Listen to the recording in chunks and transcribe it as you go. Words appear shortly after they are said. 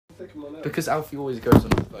picking my nose? Because Alfie always goes on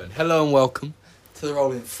the phone. Hello and welcome to the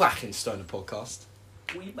Rolling Fucking Stoner podcast.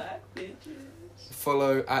 We back, bitches.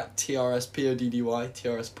 Follow at TRSPODDY,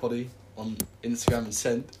 TRS Poddy on Instagram and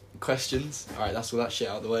send questions. Alright, that's all that shit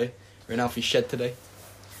out of the way. We're in Alfie's shed today.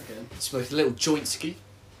 Again. Smoked a little joint ski.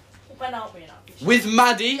 When aren't we in Alfie's shed? With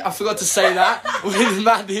Maddie, I forgot to say that. With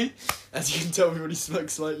Maddie. As you can tell, we already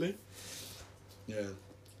smoked slightly. Yeah.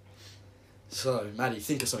 So, Maddie,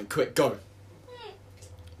 think of something quick, go.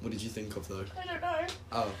 What did you think of though? I don't know.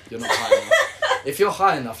 Oh, you're not high enough. If you're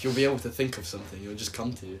high enough, you'll be able to think of something. It'll just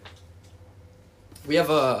come to you. We have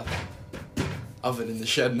a oven in the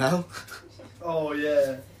shed now. Oh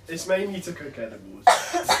yeah, it's mainly to cook edibles,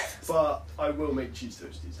 but I will make cheese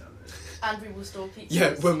toasties out of it. And we will store pizzas.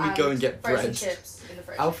 Yeah, when we go and get frozen bread. chips in the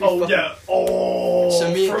fridge. Alfie Oh yeah,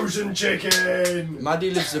 So me- frozen chicken. Maddie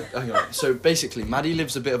lives hang on. So basically, Maddie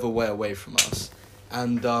lives a bit of a way away from us,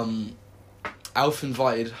 and Alf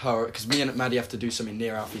invited her because me and Maddie have to do something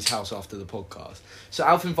near Alfie's house after the podcast. So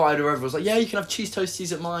Alf invited her over. Was like, "Yeah, you can have cheese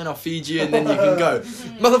toasties at mine. I'll feed you, and then you can go."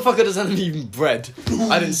 Motherfucker doesn't have even bread.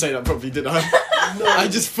 I didn't say that properly, did I? No. I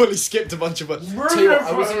just fully skipped a bunch of it. Tell you what,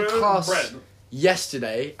 I was in class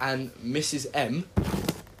yesterday, and Mrs. M,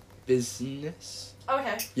 business. Oh,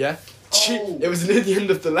 okay. Yeah. Oh. It was near the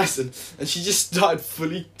end of the lesson, and she just started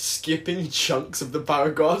fully skipping chunks of the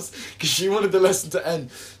paragraphs because she wanted the lesson to end,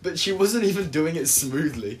 but she wasn't even doing it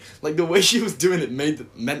smoothly. Like the way she was doing it meant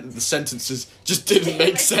that the sentences just didn't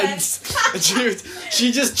make sense, and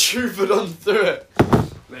she just trooped on through it.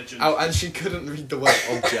 Legend. Oh, and she couldn't read the word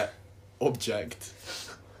object.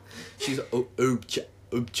 She's object.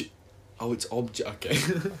 Oh, it's object. Okay.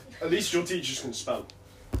 At least your teachers can spell.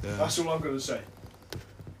 Yeah. That's all I'm gonna say.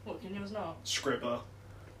 What, can yours not? Scribber.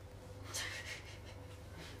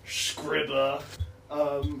 Scribber.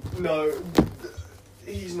 No,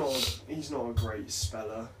 he's not a great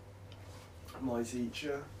speller. My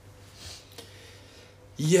teacher.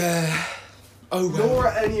 Yeah. Oh, well. Nor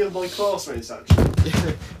are any of my classmates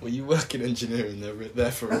actually. Well, you work in engineering, they're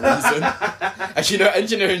there for a reason. Actually, no,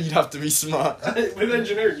 engineering, you'd have to be smart. With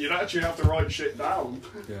engineering, you'd actually have to write shit down.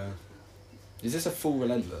 Yeah. Is this a full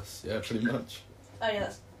relentless? Yeah, pretty much. Oh, yeah,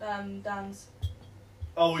 that's Dan's.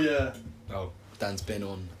 Oh yeah. Oh, Dan's been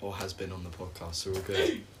on, or has been on the podcast, so we're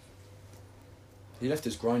good. He left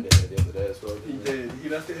his grinder here the other day as well. He did. He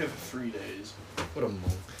left it here for 3 days. What a mole.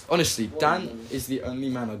 Honestly, What a Dan mole. is the only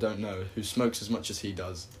man I don't know who smokes as much as he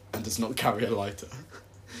does and does not carry a lighter.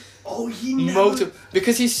 Oh, he never...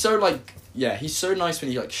 Because he's so he's so nice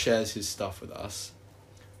when he shares his stuff with us,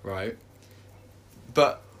 right?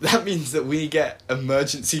 But that means that we get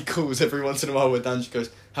emergency calls every once in a while where Dan just goes,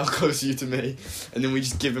 "How close are you to me?" And then we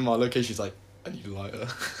just give him our location. He's like, "I need a lighter."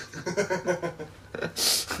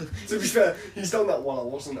 To be fair, he's done that while I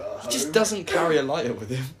wasn't at home. He just doesn't carry a lighter with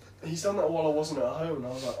him. He's done that while I wasn't at home, and I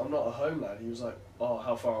was like, "I'm not at home, lad." He was like, "Oh,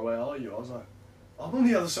 how far away are you?" I was like, "I'm on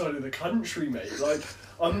the other side of the country, mate. Like,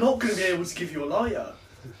 I'm not going to be able to give you a lighter."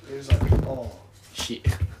 He was like, "Oh, Shit.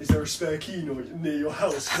 is there a spare key near your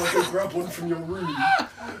house? Can I go grab one from your room?"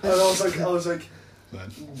 And I was like, Man.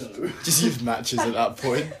 "No." Just use matches at that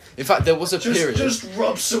point. In fact, there was a period. Just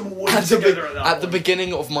rub some wood At together at that the point.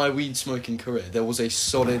 beginning of my weed smoking career, there was a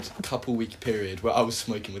solid couple-week period where I was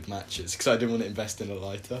smoking with matches because I didn't want to invest in a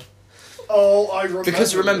lighter. Oh, I remember.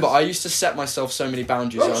 Because remember, this. I used to set myself so many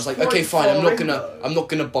boundaries. That I was was like, quite okay, fine, I'm not fine,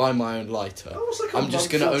 gonna though. buy my own lighter. That was like a I'm just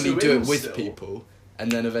month gonna or only two do in it with still. people, and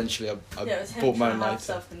then eventually I Yeah, it was him bought my trying own to have lighter.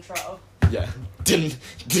 self-control. Yeah, didn't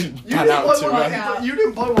You pan didn't, out buy too one, well. you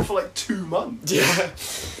didn't buy one for like 2 months.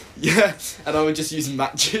 Yeah, and I would just use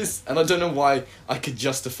matches, and I don't know why I could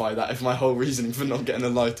justify that if my whole reasoning for not getting a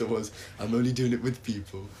lighter was I'm only doing it with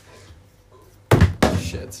people.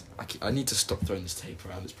 Shit, I need to stop throwing this tape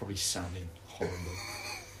around. It's probably sounding horrible.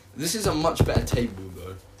 This is a much better table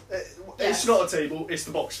though. It's not a table, it's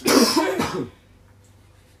the box. Yeah,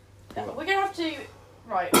 but we're gonna have to...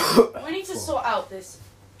 Right, we need to sort out this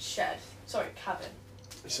shed. Sorry, cabin.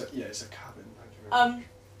 It's a cabin. Thank you very much.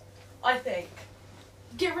 I think...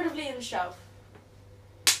 Get rid of Liam's shelf.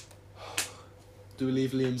 Do we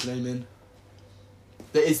leave Liam's name in?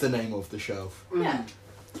 That is the name of the shelf. Yeah.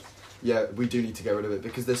 Yeah, we do need to get rid of it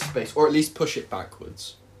because there's space, or at least push it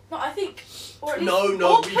backwards. No, I think... Or at least,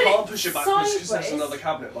 No, or we put can't push it back because there's sideways. another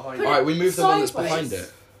cabinet behind Put it. Alright, we move the one that's sideways. behind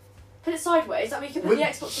it. Put it sideways, that way you can put the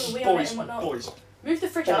Xbox and the Wii on it and whatnot. Boys, Move the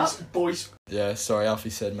fridge up. boys. Yeah, sorry,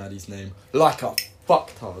 Alfie said Maddie's name. Like a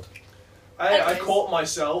fucktard. I Anyways. caught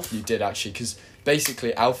myself. You did actually, because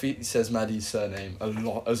basically Alfie says Maddie's surname a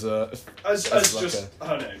lot as As like just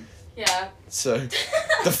her name. Yeah. so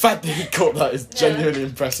the fact that he caught that is Yeah. genuinely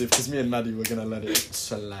impressive because me and Maddie were gonna let it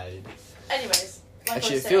slide. Anyways, Like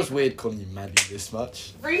Actually, I it was feels saying, weird calling you Maddie this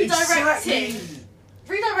much. Redirecting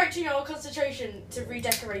our concentration to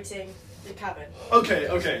redecorating the cabin. Okay.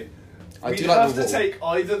 I We do like have the to wall. take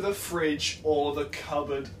either the fridge or the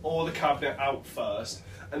cupboard or the cabinet out first,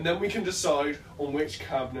 and then we can decide on which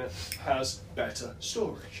cabinet has better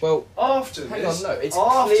storage. Well, After hang this, on, no, it's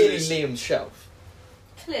after clearly this, Liam's shelf.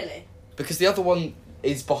 Clearly. Because the other one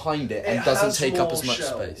is behind it and it doesn't has take up more as much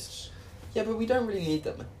shelves. space. Yeah, but we don't really need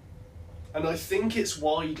them. And I think it's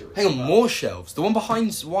wider. Hang as on, well. more shelves. The one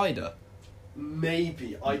behind's wider.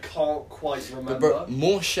 Maybe. I can't quite remember. But bro,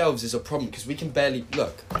 more shelves is a problem because we can barely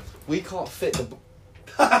look. We can't fit the.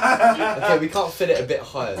 Okay, we can't fit it a bit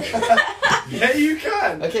higher. Yeah, you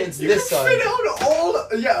can. Okay, it's you this can side. fit it on all.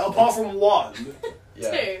 Yeah, apart from one.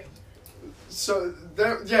 Yeah. 2. So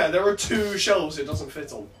there are 2 shelves it doesn't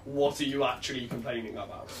fit on. What are you actually complaining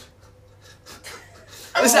about?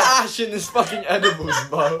 There's ash in this fucking edibles,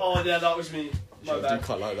 bro. Oh yeah, that was me. My I do bad.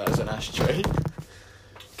 quite like that as an ashtray.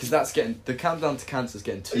 Because that's getting the countdown to cancer's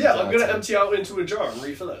getting too. Yeah, I'm gonna dirty. empty out into a jar and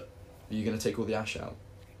refill it. Are you gonna take all the ash out?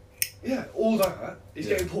 Yeah, all that is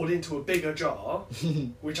Yeah. getting poured into a bigger jar,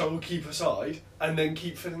 which I will keep aside, and then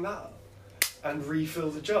keep filling that up. And refill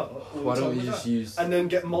the jar. all Why the don't time we with just that. use And then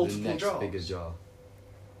get the multiple next jars. bigger jar?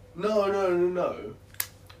 No.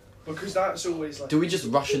 Because that's always like... Do we just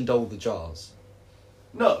Russian doll the jars?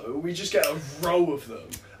 No, we just get a row of them,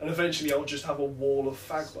 and eventually I'll just have a wall of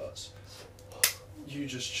fag butts. You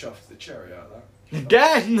just chuffed the cherry out of that.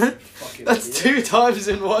 Again? Fucking That's idiot. 2 times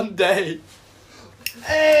in one day.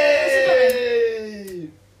 Hey!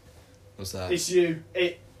 What's that? It's you.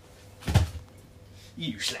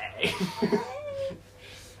 You slay.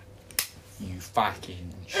 You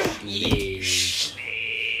fucking schlig.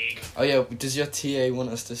 Oh yeah, does your TA want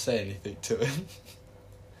us to say anything to him?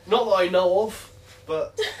 Not that I know of,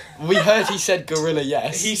 but We heard he said gorilla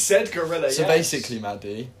yes. he said gorilla, So yes. basically,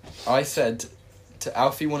 Maddie, I said to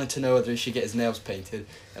Alfie wanted to know whether he should get his nails painted,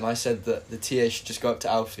 and I said that the TA should just go up to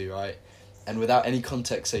Alfie, right? And without any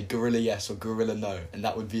context say gorilla yes or gorilla no, and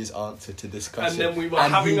that would be his answer to this And question. then we were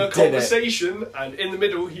And having he a did it. conversation, and in the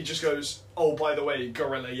middle he just goes, "Oh, by the way,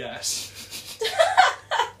 gorilla, yes."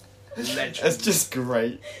 Legend. That's just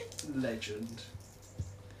great. Legend.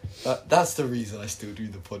 That's the reason I still do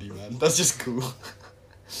the poddy, man. That's just cool.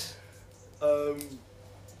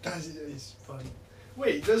 That is fun.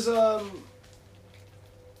 Wait, does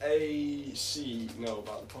AC know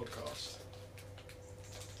about the podcast?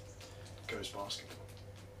 Goes basketball.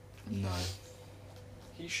 No,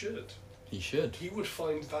 He should. he should. He would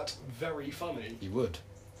find that very funny. He would.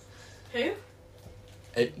 Who?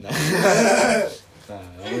 No. Nah,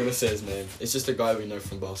 I'm gonna say his name. It's just a guy we know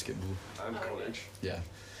from basketball. And Oh, college. Yeah.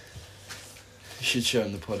 You should show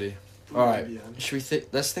him the poddy. Alright, Maybe, yeah. should we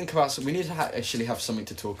let's think about we need to actually have something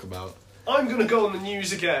to talk about. I'm gonna go on the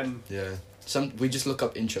news again. Yeah. We just look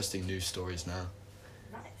up interesting news stories now.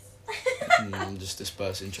 Nice. Just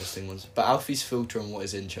disperse interesting ones. But Alfie's filter on what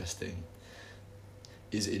is interesting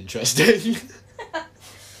is interesting.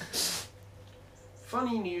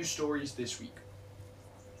 Funny news stories this week.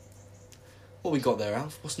 What we got there,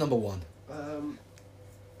 Alf? What's number 1?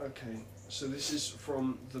 Okay, so this is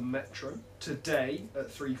from the Metro today at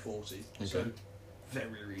 3:40. So Okay.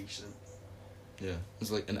 very recent. Yeah, it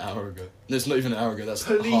was like an hour ago. No, it's not even an hour ago, that's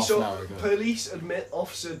Police half an hour ago. police admit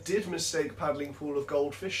officer did mistake paddling pool of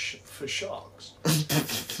goldfish for sharks.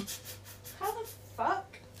 How the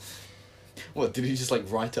fuck? What, did he just like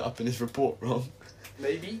write it up in his report wrong?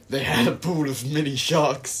 Maybe. They had a pool of mini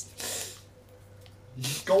sharks.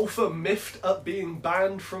 Golfer miffed at being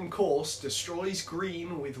banned from course destroys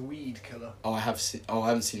green with weed killer. I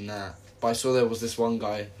haven't seen that. But I saw there was this one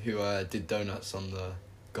guy who did donuts on the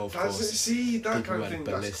golf That's course. see that People kind of went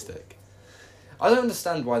thing. ballistic. I don't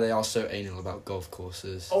understand why they are so anal about golf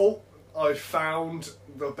courses. Oh, I found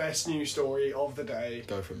the best news story of the day.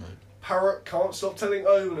 Go for it, mate. Parrot can't stop telling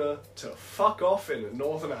owner to fuck off in a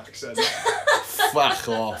northern accent. Fuck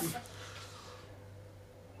off.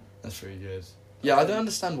 That's really good. Yeah, I don't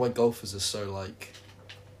understand why golfers are so, like,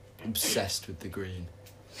 obsessed with the green.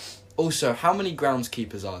 Also, how many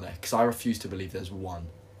groundskeepers are there? Because I refuse to believe there's one.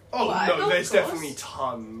 Oh What, a no, golf there's course? definitely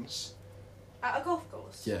tons. At a golf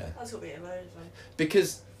course? Yeah. That's got to be a load, though.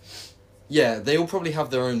 Because, yeah, they all probably have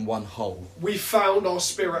their own one hole. We found our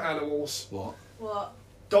spirit animals. What? What?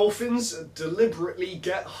 Dolphins deliberately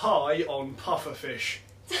get high on pufferfish.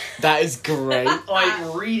 That is great.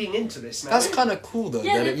 I'm reading into this now. That's kind of cool, though,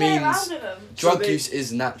 Yeah, that they it play around means with them. drug So they- use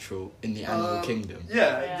is natural in the animal kingdom.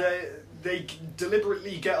 Yeah, Yeah. they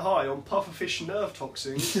deliberately get high on pufferfish nerve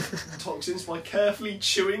toxins by carefully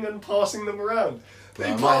chewing and passing them around. Well,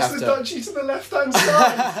 They I might pass have the to- duchy to the left-hand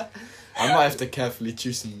side. I might have to carefully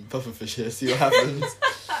choose some pufferfish here, see what happens.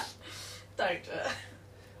 Don't do it.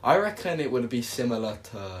 I reckon it would be similar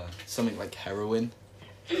to something like heroin,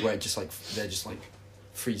 where it just like they're just like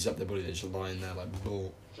freeze up their body, they're just lying there like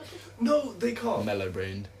No, they can't. mellow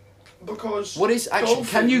brained. Because What is actually?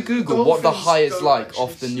 Can you Google what the high is like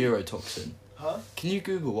off the neurotoxin? Huh? Can you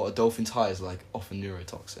Google what a dolphin's high is like off a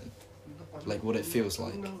neurotoxin? Like what it feels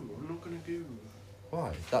like? No, I'm not gonna Google.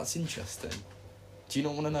 Why? That's interesting. Do you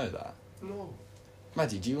not want to know that? No.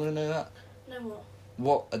 Maddie, do you want to know that? No more.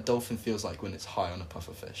 What a dolphin feels like when it's high on a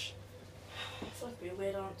pufferfish? I feel like it'd be a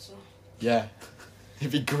weird answer. Yeah.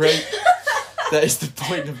 It'd be great. That is the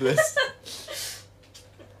point of this.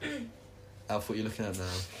 Alf, what are you looking at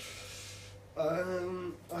now?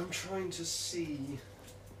 I'm trying to see.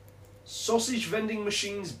 Sausage vending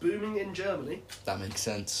machines booming in Germany. That makes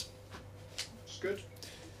sense. It's good.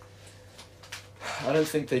 I don't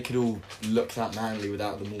think they could all look that manly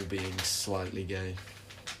without them all being slightly gay.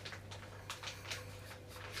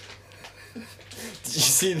 Did you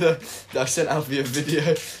see I sent Alfie a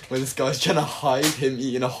video where this guy's trying to hide him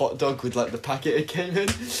eating a hot dog with like the packet it came in.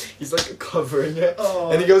 He's like covering it. Oh,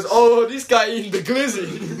 and he goes, "Oh, this guy eating the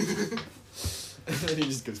glizzy." And then he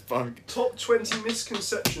just goes, "Fuck." Top 20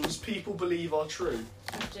 misconceptions people believe are true.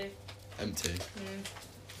 Empty. Mm.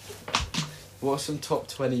 What are some top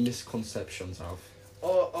 20 misconceptions, Alf?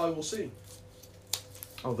 I will see.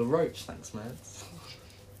 Oh, the roach. Thanks, man.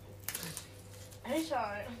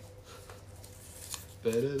 Anytime.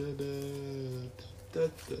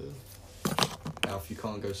 Alf, you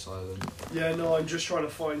can't go silent. Yeah, no, I'm just trying to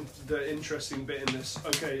find the interesting bit in this.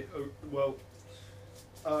 Okay, well,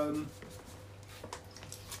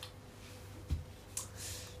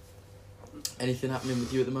 Anything happening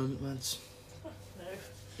with you at the moment, Mads?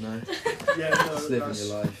 No. No? yeah, no, Just living that's,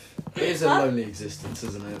 your life. It is a lonely existence,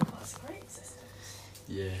 isn't it? That's a great existence.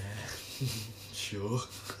 Yeah. Sure.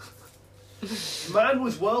 man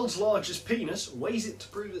with world's largest penis weighs it to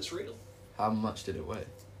prove it's real. How much did it weigh?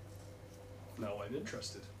 Now I'm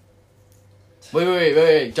interested.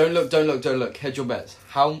 Wait. Don't look. Hedge your bets.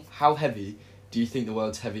 How heavy do you think the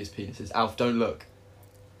world's heaviest penis is? Alf, don't look.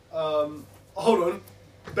 Hold on.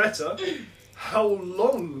 Better. How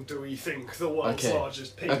long do we think the world's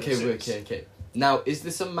largest penis is? Okay. Now, is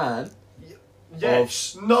this a man?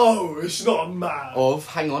 Yes. No, it's not a man.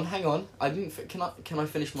 Hang on. I didn't. Can I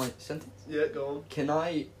finish my sentence? Yeah, go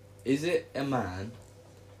on. Is it a man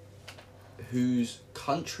whose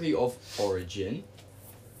country of origin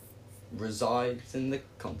resides in the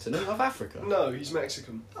continent of Africa? No, he's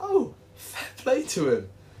Mexican. Oh, fair play to him.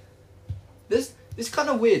 It's kind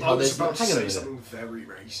of weird how there's no... Hang on a minute. Something very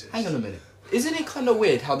racist. Hang on a minute. Isn't it kind of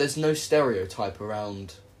weird how there's no stereotype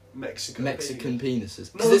around Mexican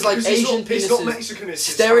penises? No, there's like because Asian penises. It's not Mexican.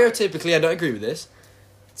 It's stereotypically, I don't agree with this.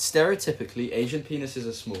 Stereotypically, Asian penises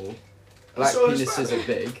are small. Black So penises Hispanic. are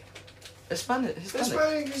big. Hispanic.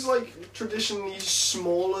 Hispanic is like traditionally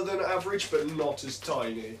smaller than average, but not as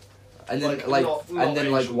tiny. And then not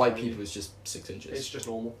Asian white tiny. people is just 6 inches. It's just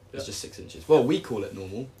normal. It's just 6 inches. Well, we call it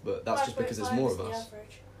normal, but that's just because there's more of us.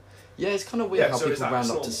 Yeah, it's kind of weird how people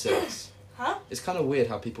round up to 6. Huh? It's kind of weird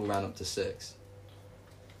how people round up to 6.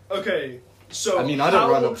 Okay, so I mean, I don't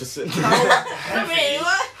round up to 6.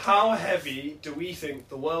 How heavy do we think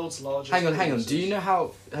the world's largest? Hang on. penis Do you is? know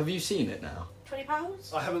how? Have you seen it now?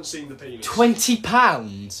 £20? I haven't seen the penis.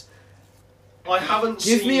 £20. I haven't.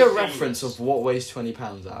 Give seen me a the reference penis. of what weighs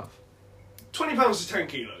 £20 out. £20 is 10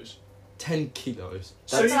 kilos. 10 kilos.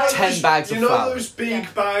 So That's you know 10 those, bags of You know flour. those big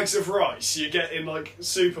Yeah. bags of rice you get in like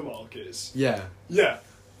supermarkets? Yeah. Yeah,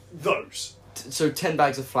 those. So 10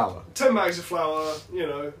 bags of flour. 10 bags of flour, you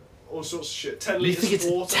know, all sorts of shit. 10 You litres think it's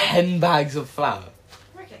of water. 10 bags of flour?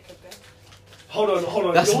 I reckon it could be. Hold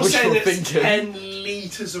on. That's You're wishful saying it's thinking. 10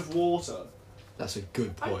 litres of water. That's a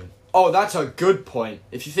good point. Oh, that's a good point.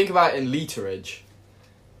 If you think about it in literage,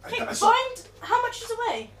 Okay, That's- find how much does it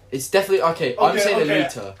weigh? it's definitely... Okay, I'm saying a okay, litre,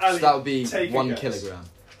 so Ali, that would be take a 1 guess. kilogram.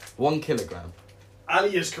 1 kilogram.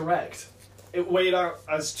 Ali is correct. It weighed out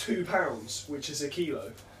as £2, which is a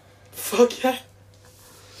kilo. Fuck yeah.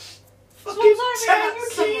 Fucking Sometimes 10 I reckon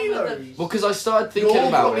someone with kilos! Well, because I started thinking You're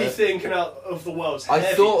about probably it. thinking out of the world's I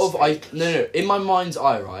thought heaviest of... penis. No, in my mind's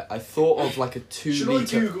eye, right, I thought of like a 2 Should I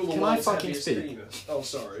litre... Google the Can I world's fucking heaviest speak? penis? Oh,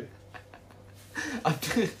 sorry.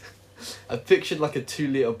 I pictured like a 2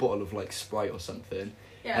 litre bottle of like Sprite or something,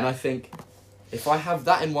 Yeah. and I think if I have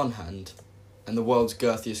that in one hand and the world's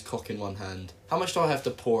girthiest cock in one hand, how much do I have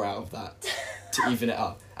to pour out of that to even it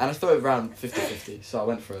up? And I thought it around 50-50, so I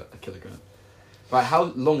went for a kilogram. Right, how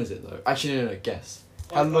long is it though? Actually, no, guess.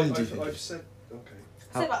 How long do you think? I've said... Okay.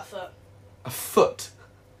 Say about a foot. A foot?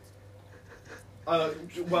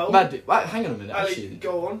 Well, Maddie, hang on a minute. Ali, Actually,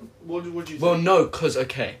 go on. What do you think? well, no, because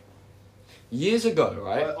okay, years ago,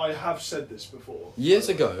 right? I have said this before. Years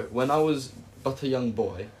ago, when I was but a young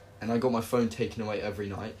boy, and I got my phone taken away every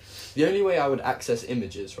night, the only way I would access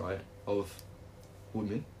images, right, of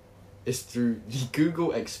women, is through the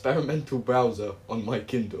Google experimental browser on my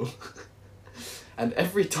Kindle. And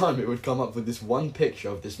every time it would come up with this one picture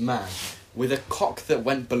of this man with a cock that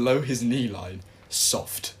went below his knee line,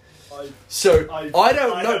 soft. I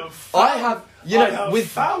don't know. I have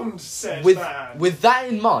found said with man. with that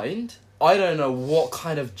in mind, I don't know what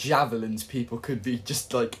kind of javelins people could be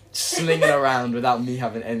just like slinging around without me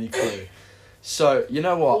having any clue. So you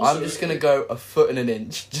know what? Also, I'm just gonna go a foot and an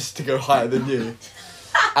inch just to go higher than you.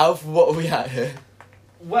 Alf, what are we at here?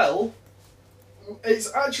 Well,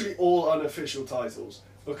 it's actually all unofficial titles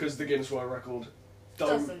because the Guinness World Record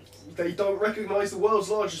don't recognise the world's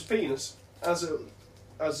largest penis as a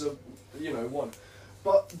one.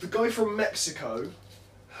 But the guy from Mexico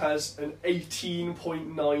has an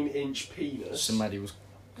 18.9-inch penis. So Maddie was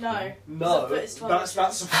No. No, It's a foot, that's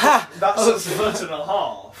it's a 12 foot, that's a foot and a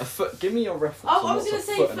half. a foot. Give me your reference. Oh, on I was what's going a to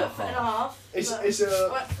say foot and a half. It's but- a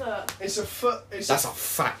What foot? it's a foot. That's a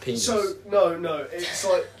fat penis. So no, it's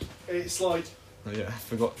like Oh yeah, I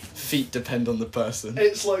forgot. Feet depend on the person.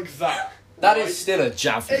 it's like that. That right? is still a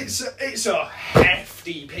javelin. It's a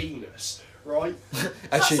hefty penis, right?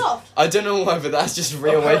 Actually, soft? I don't know why, but that's just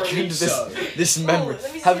reawakened Apparently this memory.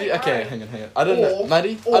 let me Have see you? it Okay, right. hang on. I don't know, Or-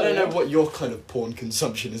 Maddie. I don't know or- what your kind of porn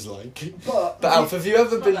consumption is like. But But Alf, have you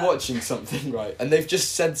ever Not been that. watching something, right, and they've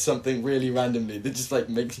just said something really randomly that just like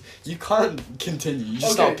makes you can't continue. You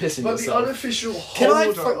just start pissing but yourself. the unofficial Can I?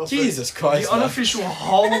 holder of Jesus Christ! the man. unofficial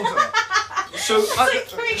holder. So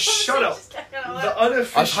shut up. The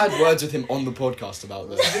unofficial. I've had words with him on the podcast about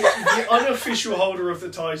this. the unofficial holder of the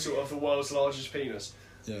title of the world's largest penis.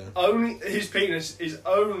 Yeah. His penis is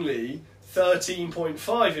only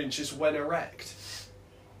 13.5 inches when erect.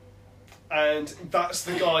 And that's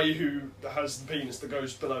the guy who has the penis that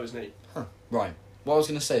goes below his knee. Right. What I was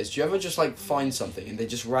gonna say is, do you ever just like find something and they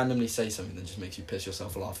just randomly say something that just makes you piss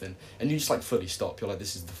yourself laughing, and you just like fully stop? You're like,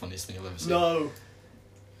 this is the funniest thing I've ever seen. No.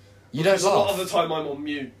 You don't Because a lot laugh. of the time I'm on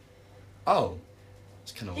mute. Oh,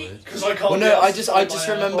 it's kind of weird. Because I can't Well, be no, asked I to just find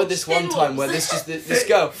my remember AirPods. this one Thin time where walls. this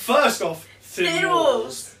girl. First off, thin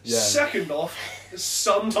walls. Yeah. Second off,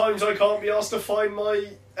 sometimes I can't be asked to find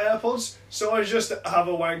my AirPods, so I just have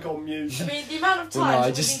a wank on mute. I mean, the amount of Well, no, times I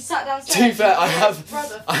we've just- been sat downstairs. to be fair, I with have- his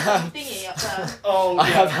brother I have- thingy up there. Oh, I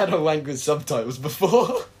yeah. have had a wank with subtitles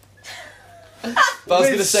before. But I was With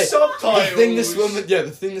gonna say subtitles.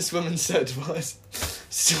 the thing this woman said was,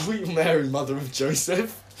 "Sweet Mary, Mother of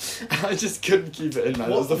Joseph." And I just couldn't keep it in.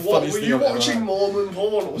 Man. It was the funniest were thing you I've ever watching heard. Mormon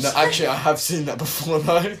porn or No, something? actually, I have seen that before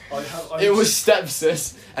though. I It was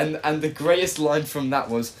stepsis, and the greatest line from that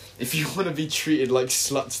was, "If you want to be treated like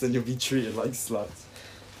sluts, then you'll be treated like sluts."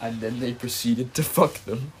 And then they proceeded to fuck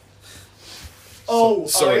them. Oh,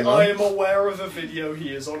 sorry, I man. am aware of the video he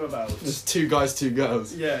is on about. There's 2 guys, 2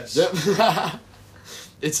 girls. Yes. Yep.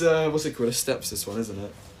 It's what's it called? A stepsis one, isn't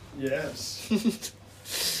it? Yes.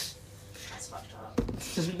 That's fucked up.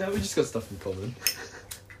 No, we just got stuff in common.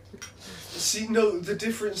 See, no, the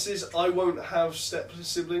difference is I won't have step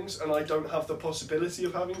siblings, and I don't have the possibility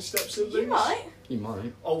of having step siblings. You might. You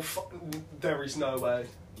might. Oh, there is no way.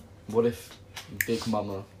 What if Big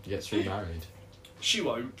Mama gets remarried? She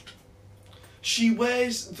won't. She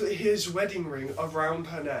wears his wedding ring around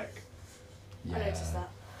her neck. Yeah. I noticed that.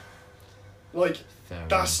 Like, Fair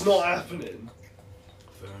that's enough. not happening.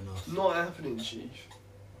 Fair enough. Not happening, Chief.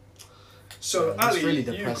 So, That's Ali, really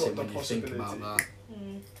you've depressing got the when you think possibility. about that.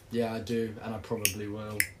 Hmm. Yeah, I do, and I probably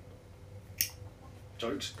will.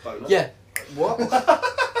 Jokes, boner. Yeah. What?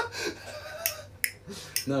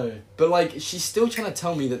 No, but like she's still trying to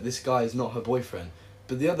tell me that this guy is not her boyfriend.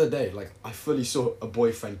 But the other day, like I fully saw a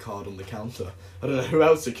boyfriend card on the counter. I don't know who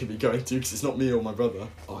else it could be going to because it's not me or my brother.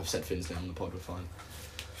 Oh, I've said Finn's name on the pod. We're fine.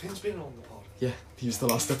 Finn's been on the pod. Yeah, he was the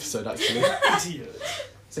last episode actually. Idiot.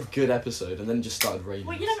 It's a good episode, and then it just started raining.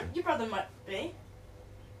 Well, you know, your brother might be.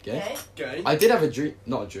 Gay? Gay. I did have a dream,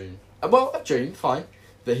 not a dream. Well, a dream, fine.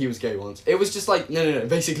 That he was gay once. It was just like no.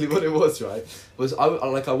 Basically, what it was, right, was I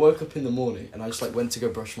woke up in the morning and I just like went to go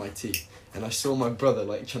brush my teeth, and I saw my brother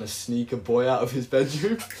like trying to sneak a boy out of his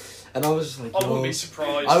bedroom, and I was just like, I wouldn't yo. be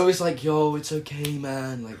surprised. I was like, yo, it's okay,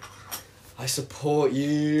 man. Like, I support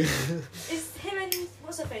you. Is him and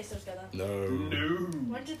what's her face still together? No. No.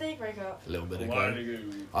 When did they break up? A little bit A ago. while ago.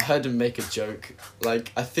 I heard him make a joke.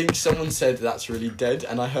 Like, I think someone said that's really dead,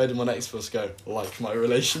 and I heard him on Xbox go, like my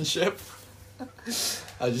relationship.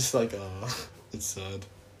 I just like, it's sad.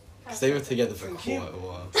 Because they were together for Thank quite you. a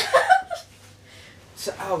while.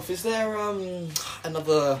 So Alf, is there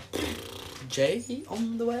another J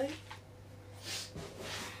on the way?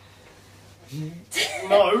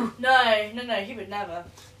 No. No, he would never.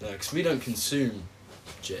 No, because we don't consume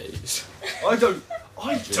J's. I don't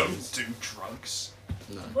do drugs.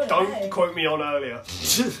 No. What Don't quote me on earlier.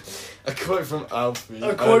 A quote from Alfie.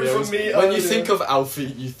 A quote earlier from was, me When earlier. you think of Alfie,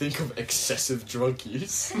 you think of excessive drug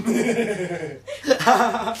use.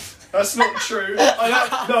 That's not true.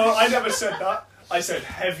 I never said that. I said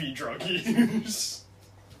heavy drug use.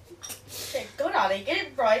 Okay, go Daddy, get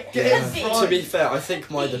it right. Get Let's it see. right. To be fair, I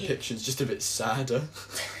think my Me. depiction's just a bit sadder.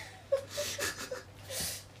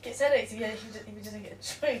 Get headaches if he doesn't get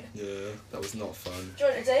a joint. Yeah, that was not fun.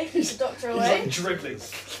 Joint a day, keep the doctor He's away. like dribbling.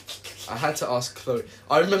 I had to ask Chloe.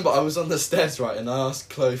 I remember I was on the stairs, right, and I asked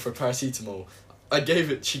Chloe for paracetamol. She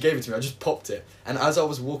gave it to me, I just popped it. And as I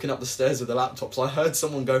was walking up the stairs with the laptops, I heard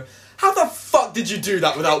someone go, "How the fuck did you do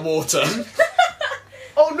that without water?"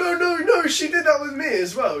 Oh no! She did that with me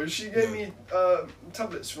as well. She gave me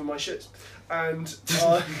tablets for my shit, and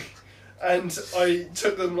I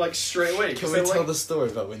took them like straight away. Can we tell the story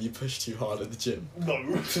about when you pushed too hard at the gym? No.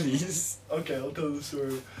 Please. Okay, I'll tell the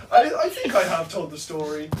story. I think I have told the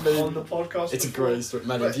story Maybe. on the podcast. It's a before. great story.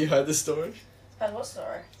 Maddie, have you heard this story? Heard what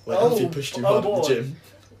story? When Oh, Alfie pushed too oh hard at boy. the gym.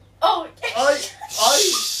 Oh,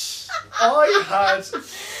 I had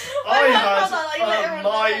about that, like, later a on in the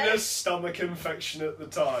minor day. stomach infection at the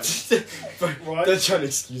time. Right. They're trying to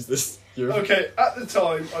excuse this. Okay, at the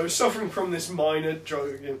time I was suffering from this minor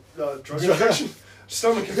drug infection,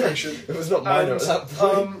 stomach infection. It was not minor and, at that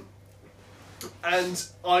point. And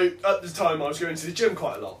at the time I was going to the gym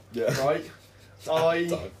quite a lot. Yeah. Right.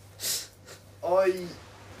 Time. I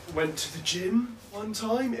went to the gym one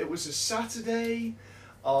time. It was a Saturday.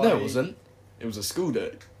 No, it wasn't. It was a school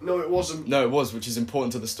day. No, it wasn't. No, it was, which is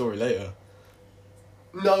important to the story later.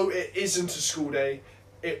 No, it isn't a school day.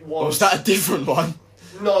 It was. Or was that a different one?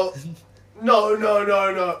 No.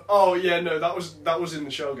 Oh yeah, no, that was in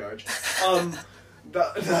the show garage.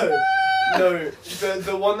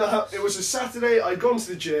 The one that it was a Saturday. I'd gone to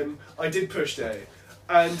the gym. I did push day,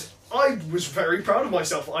 and I was very proud of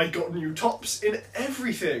myself. I got new tops in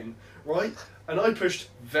everything, right? And I pushed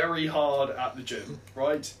very hard at the gym,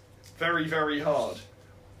 right? Very, very hard.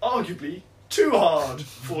 Arguably too hard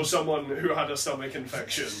for someone who had a stomach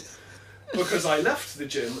infection. Because I left the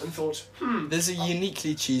gym and thought, There's a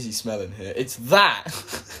uniquely cheesy smell in here. It's that.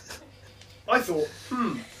 I thought,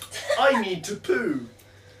 I need to poo.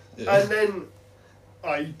 Yeah. And then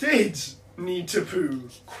I did need to poo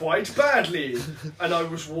quite badly. And I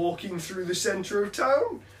was walking through the centre of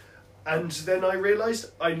town. And then I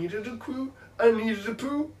realised I needed a poo. I needed a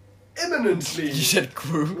poo imminently. You said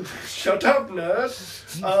crew. Shut up, nerd.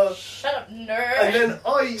 shut up, nerd. And then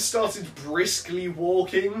I started briskly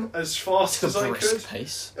walking as fast as I could.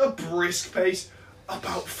 Pace. A brisk pace,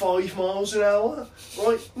 about 5 miles an hour,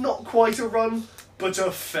 right? Not quite a run, but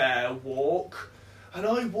a fair walk. And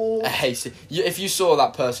I walked. A hasty. If you saw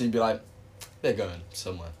that person, you'd be like, they're going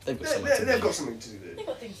somewhere. They've got something to do. They've got something to do. They've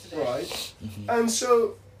got things to do. Right. Mhm. And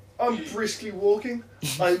so I'm briskly walking.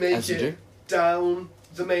 I make As you it do. down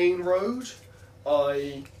the main road.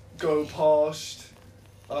 I go past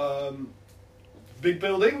big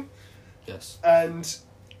building. Yes. And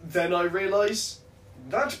then I realise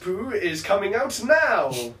that poo is coming out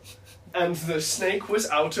now. And the snake was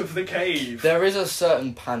out of the cave. There is a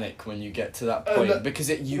certain panic when you get to that And point because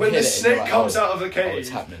you when hit the it and snake you're like, comes oh, out of the cave, it's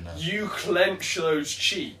happening now. you clench those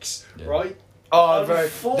cheeks, Yeah. right? Oh, very.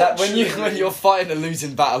 That when Unfortunately- you're fighting a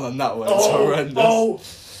losing battle on that one, it's horrendous. Oh,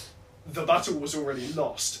 the battle was already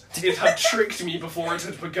lost. It had tricked me before it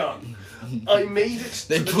had begun. I made it to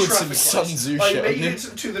They the put traffic some lights. Sun Tzu I shit on made you. it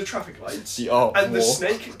to the traffic lights, The art and the war.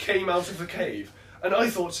 snake came out of the cave. And I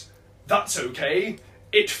thought, that's okay.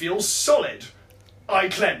 It feels solid. I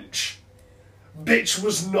clench. Bitch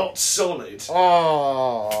was not solid.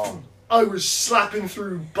 Oh. I was slapping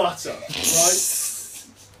through butter, right?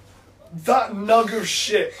 That nug of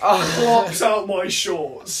shit plops out my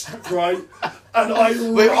shorts, right? And I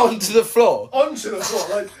We're run onto the floor. onto the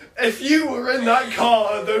floor. Like, if you were in that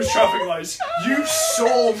car at those traffic lights, you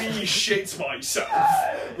saw me shit myself,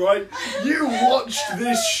 right? You watched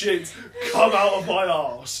this shit come out of my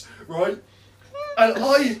arse, right? And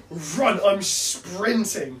I run, I'm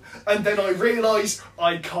sprinting, and then I realise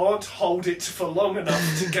I can't hold it for long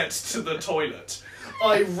enough to get to the toilet.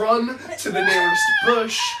 I run to the nearest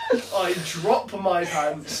bush, I drop my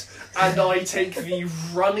pants, and I take the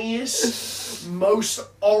runniest, most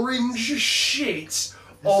orange shit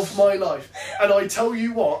of my life. And I tell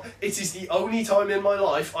you what, it is the only time in my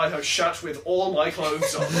life I have shat with all my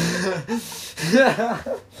clothes on.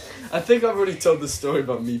 I think I've already told the story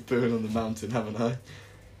about me pooing on the mountain, haven't I?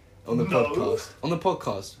 On the No. podcast. On the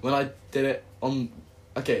podcast. When I did it on...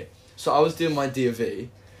 Okay, so I was doing my D.O.V.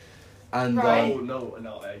 and... Right. Oh,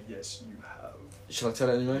 no, yes, you have. Shall I tell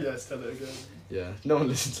it anyway? Yes, tell it again. Yeah, no one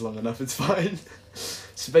listens long enough, it's fine.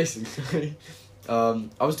 So basically, I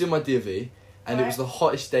was doing my D.O.V. and it was the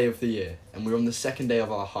hottest day of the year, and we were on the second day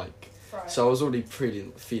of our hike. Right. So I was already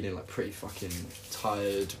feeling like pretty fucking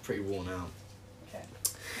tired, pretty worn out. Okay.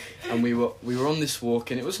 And we were on this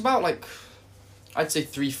walk, and it was about like, I'd say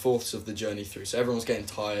 3/4 of the journey through. So everyone was getting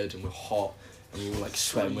tired, and we're hot, and we were like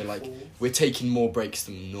sweating. We're taking more breaks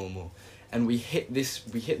than normal, and we hit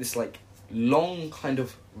this like long kind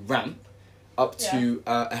of ramp up to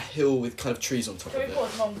a hill with kind of trees on top Can of we it.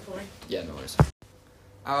 pause long for me? Yeah, no worries.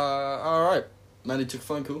 Alright. Maddie took a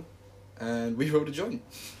phone call and we rolled a joint.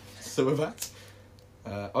 So we're back.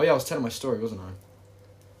 I was telling my story, wasn't I?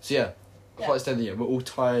 So yeah, hottest day of the year. We're all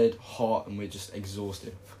tired, hot, and we're just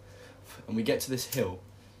exhausted. And we get to this hill,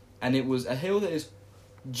 and it was a hill that is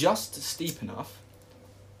just steep enough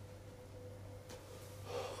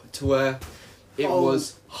to where it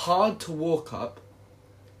was hard to walk up,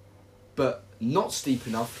 but not steep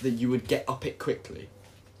enough that you would get up it quickly.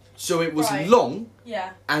 So it was long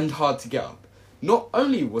and hard to get up. Not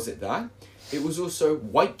only was it that, it was also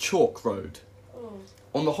white chalk road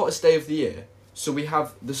on the hottest day of the year. So we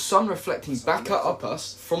have the sun reflecting back up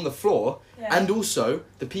us from the floor, and also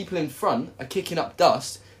the people in front are kicking up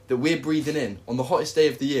dust that we're breathing in on the hottest day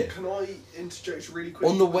of the year. Can I interject really quick?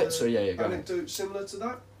 On the wet, so yeah, go anecdote similar to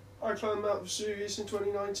that. I climbed Mount Vesuvius in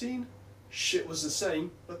 2019. Shit was the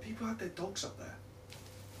same, but people had their dogs up there.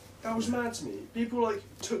 That was mad to me. People like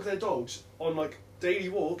took their dogs on like daily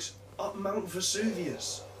walks up Mount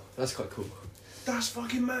Vesuvius. That's quite cool. That's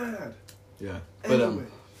fucking mad. Yeah. Anyway, But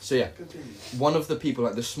so yeah, continue. one of the people,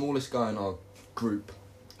 like the smallest guy in our group,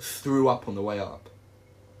 threw up on the way up.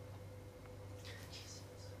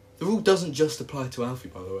 The rule doesn't just apply to Alfie,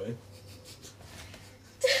 by the way.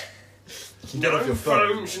 No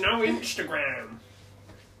phones, no Instagram.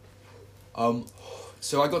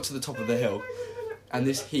 So I got to the top of the hill, and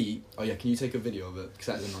this heat. Oh yeah, can you take a video of it? Because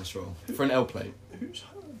that is a nice roll for an L plate. Who's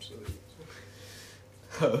Herbs?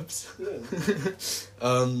 Herbs.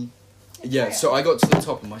 Yeah. Yeah. So I got to the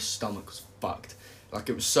top, and my stomach was fucked. Like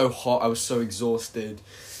it was so hot, I was so exhausted,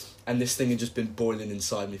 and this thing had just been boiling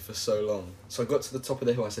inside me for so long. So I got to the top of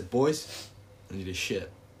the hill. I said, "Boys, I need a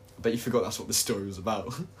shit." I bet you forgot that's what the story was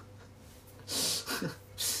about.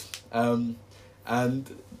 And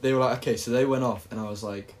they were like, okay, so they went off, and I was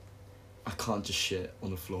like, I can't just shit on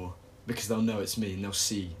the floor because they'll know it's me and they'll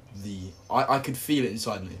see I could feel it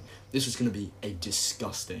inside me. This was going to be a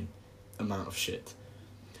disgusting amount of shit.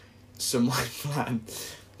 So my plan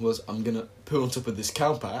was I'm going to put on top of this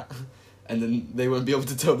cow pat, and then they won't be able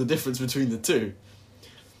to tell the difference between the two.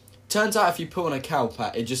 Turns out if you put on a cow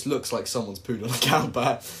pat, it just looks like someone's pooed on a cow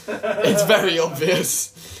pat. It's very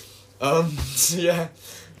obvious. So yeah.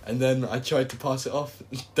 And then I tried to pass it off.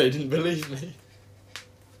 They didn't believe me.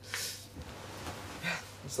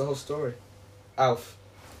 That's the whole story. Alf.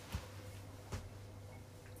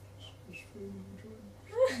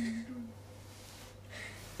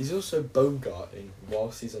 He's also bogarting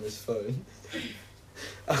whilst he's on his phone.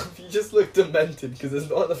 Alf, you just look demented because there's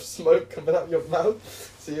not enough smoke coming out of your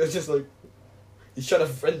mouth. So you're just like... He's trying to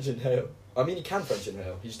French inhale. I mean, he can French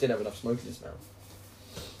inhale. He just didn't have enough smoke in his mouth.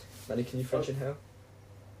 Maddie, can you French inhale?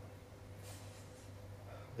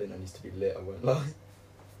 I think that needs to be lit, I won't lie.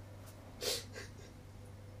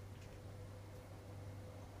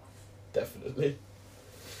 Definitely.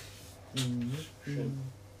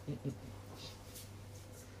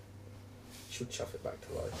 She'll chuff it back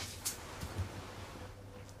to life.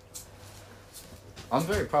 I'm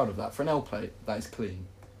very proud of that. For an L plate, that is clean.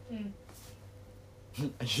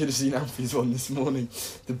 I should have seen Alfie's one this morning.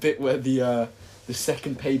 The bit where the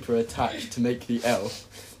second paper attached to make the L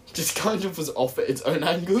just kind of was off at its own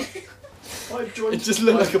angle. It just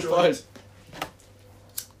looked like a pipe.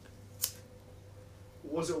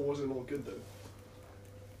 Was it or was it not good though?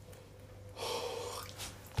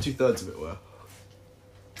 2/3 of it were.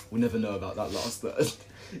 We'll never know about that last third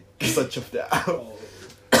because I chuffed it out. Oh,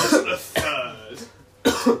 a third.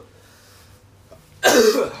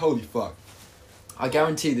 Holy fuck. I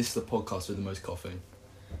guarantee this is the podcast with the most coughing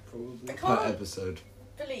Probably. I per can't episode.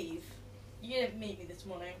 believe you didn't meet me this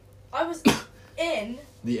morning. I was in,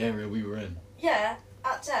 The area we were in.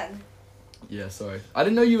 at 10. Yeah, sorry. I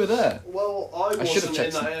didn't know you were there. Well, I should've wasn't in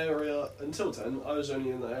checked that area until 10. I was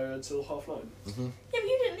only in that area until 9:30. Mm-hmm. Yeah, but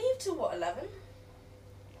you didn't leave till what, 11?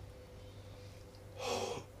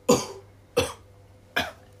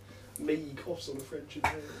 Me coughs on a French in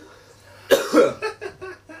here. Oh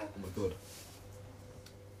my god.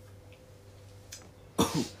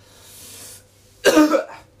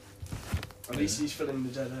 At least he's filling the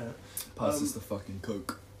dead air. Pass us the fucking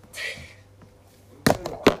Coke. I'm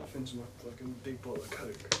gonna cough into my fucking big bottle of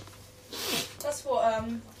Coke. That's what,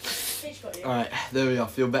 Paige got you. Alright, there we are.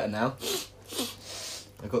 Feel better now.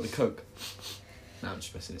 I got the Coke. Now I'm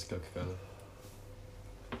just messing this Coca-Cola.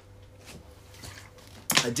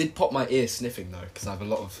 I did pop my ear sniffing though, because I have a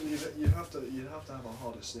lot of... You'd have to have a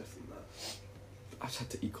harder sniff than that. I just had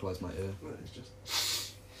to equalise my ear. No, it's just...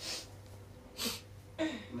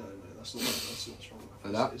 No, that's not strong enough.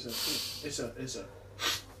 Like that? It's a...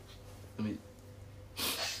 Let me...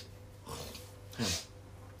 Hang on.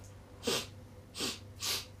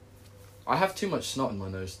 I have too much snot in my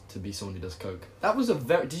nose to be someone who does coke. That was a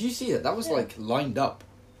very... Did you see it? That was like lined up.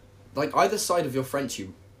 Like either side of your French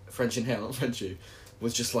inhale, not French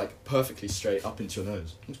was just like perfectly straight up into your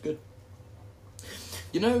nose. It was good.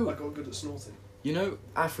 You know... I got good at snorting. You know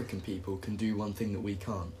African people can do one thing that we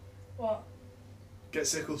can't? What? Get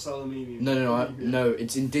sickle cell anemia. No,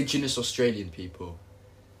 it's indigenous Australian people.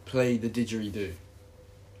 Play the didgeridoo.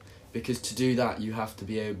 Because to do that, you have to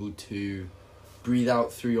be able to breathe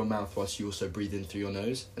out through your mouth whilst you also breathe in through your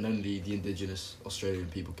nose. And only the indigenous Australian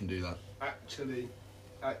people can do that. Actually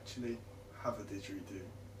have a didgeridoo.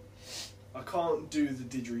 I can't do the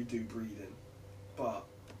didgeridoo breathing, but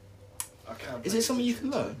I can. Is it something you can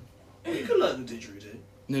learn? You can learn the didgeridoo.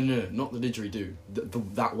 No, not the didgeridoo.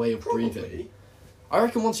 That way of Probably. breathing. I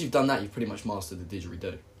reckon once you've done that, you've pretty much mastered the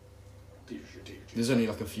didgeridoo. Didgeridoo. There's only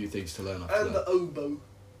like a few things to learn after And that. the oboe.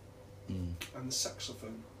 Mm. And the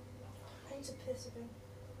saxophone. I need to piss again.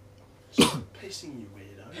 Stop pissing, you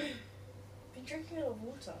weirdo. I've been drinking a lot of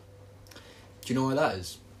water. Do you know why that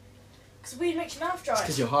is? Because weed makes your mouth dry. It's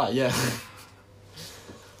because you're high, yeah.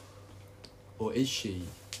 Or is she?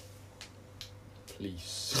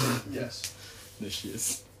 Please. Yes. No, she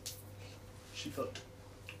is. She fucked.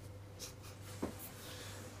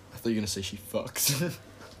 I thought you were going to say she fucks.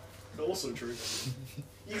 Also true.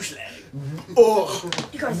 You slag. Oh!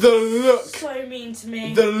 You guys The look! so mean to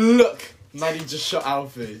me. The look! Maddie just shot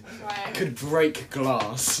Alfie. Right. Could break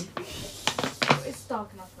glass. It's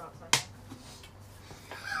dark enough for outside.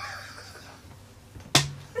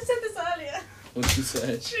 I said this earlier. What'd she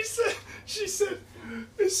say? She said,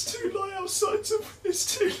 it's too light outside to,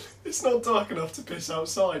 it's not dark enough to piss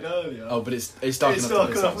outside earlier. Oh, but it's dark It's enough dark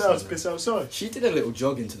to piss enough now outside to piss outside. She did a little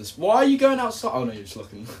jog into this. Why are you going outside? Oh no, you're just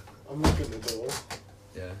looking. I'm looking at the door.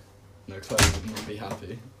 Yeah. No, Chloe would not be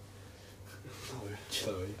happy.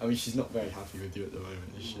 Chloe. I mean, she's not very happy with you at the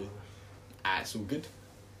moment, is she? Ah, it's all good.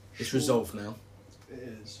 It's Sure. resolved now. It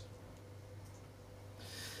is.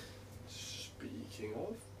 Speaking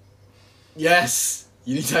of. Yes!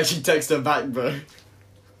 You need to actually text her back, bro.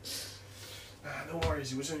 No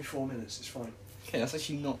worries, it was only 4 minutes, it's fine. Okay, that's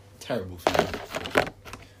actually not terrible for you.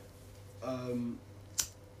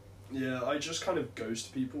 Yeah, I just kind of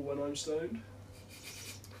ghost people when I'm stoned.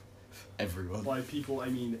 Everyone. By people, I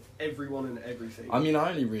mean everyone and everything. I mean, I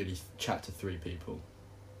only really chat to 3 people.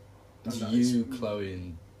 It's And that you, is- Chloe,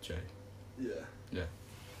 and Jay. Yeah. Yeah.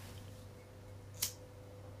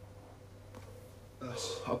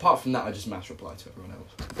 That's, Apart from that, I just mass reply to everyone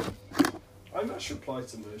else. I mass reply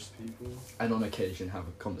to most people. And on occasion have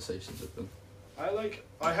conversations with them.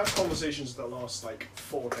 I have conversations that last like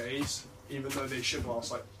 4 days, even though they should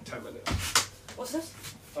last like 10 minutes. What's this?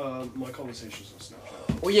 My conversations on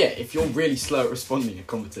Snapchat. Well, yeah, if you're really slow at responding, a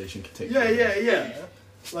conversation can take... Yeah.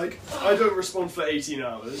 Like, I don't respond for 18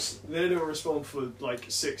 hours. They don't respond for like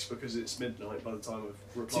 6 because it's midnight by the time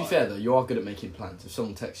I've To replied. be fair, though, you are good at making plans. If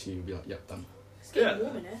someone texts you, you'll be like, yep, done. It's getting Yeah.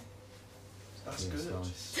 warm in here. That's Yeah, it's good.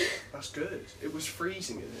 nice. That's good. It was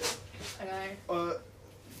freezing in here. I know.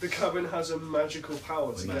 The cabin has a magical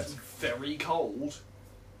power to Mad. get very cold,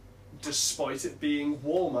 despite it being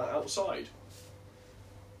warmer outside.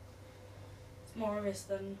 It's more obvious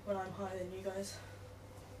than when I'm higher than you guys.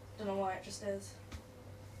 Don't know why, it just is.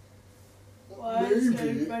 Why is it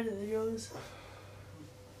going better than yours?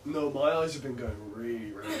 No, my eyes have been going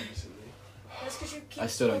really red recently. That's because you keep I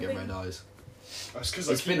still don't get popping- red eyes. That's because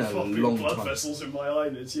I It's keep been a popping long blood time. vessels in my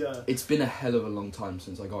eyelids, yeah. It's been a hell of a long time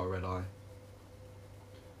since I got a red eye.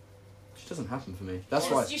 Which doesn't happen for me. That's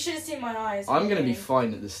why You should have seen my eyes. I'm going to be moving.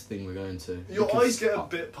 fine at this thing we're going to. Your because eyes get a I-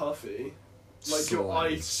 bit puffy. Like your eye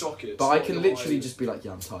slightly. sockets. But I not can your literally eyelids. just be like,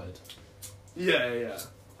 yeah, I'm tired. Yeah.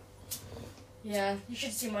 Yeah, you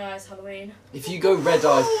should see my eyes Halloween. If you go red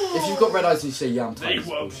eyes, if you've got red eyes and you say yeah, I'm They tired.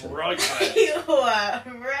 were Bullshit. bright red. You were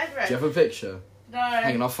red. Do you have a picture? No.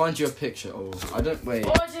 Hang on, I'll find you a picture. Oh, I don't wait.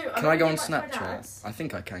 What I do, Can I go on looking at my Snapchat? dad's, I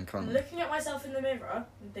think I can, can't I'm I? looking at myself in the mirror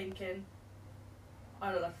and thinking,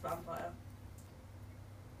 I look like a vampire.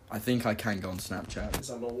 I think I can go on Snapchat. Is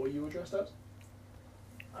that not what you were dressed as?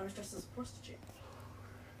 I was dressed as a prostitute.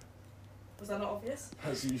 Was that not obvious?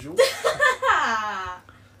 As usual.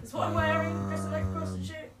 That's what I'm wearing, dressed like a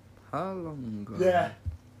prostitute. How long ago? Yeah.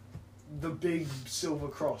 The big silver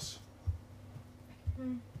cross.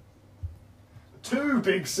 Hmm. 2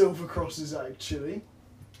 big silver crosses, actually.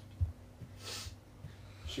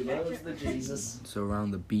 She loves the Jesus. So around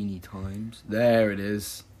the beanie times. There it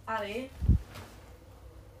is. Ali.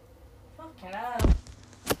 Fucking hell.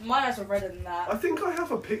 My eyes were redder than I that. think I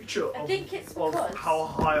have a picture I of, think it's of because... how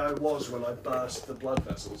high I was when I burst the blood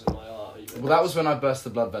vessels in my eye. Well, that was when I burst the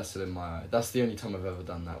blood vessel in my eye. That's the only time I've ever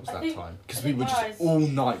done that. Was I that think- time? Because I we think were my just eyes- all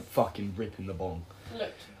night fucking ripping the bong.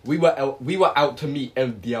 Look. We were out to meet El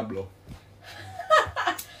Diablo.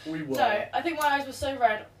 We were. No, I think my eyes were so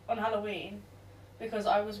red on Halloween because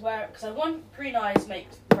I was wearing... Because I want green eyes make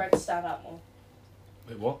red stand out more.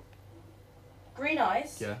 Wait, what? Green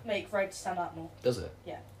eyes Yeah. make red stand out more. Does it?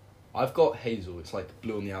 Yeah. I've got hazel. It's like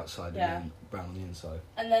blue on the outside Yeah. and then brown on the inside.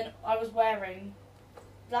 And then I was wearing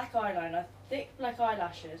black eyeliner, thick black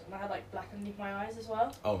eyelashes, and I had like black underneath my eyes as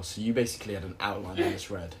well. Oh, so you basically had an outline on this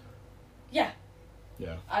red. Yeah.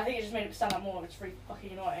 Yeah. I think it just made it stand out more. It's really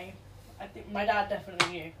fucking annoying. I think my dad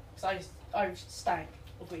definitely knew because I just stank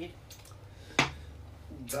of weed.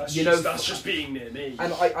 That's You just, know- that's just being near me.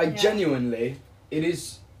 And I Yeah. genuinely, it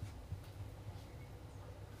is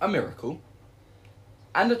a miracle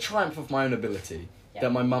and a triumph of my own ability Yeah.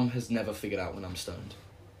 that my mum has never figured out when I'm stoned.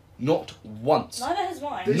 Not once. Neither has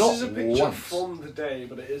mine. This Not is a picture once. from the day,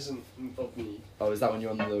 but it isn't of me. Oh, is that when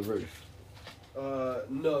you're on the roof?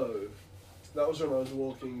 No. That was when I was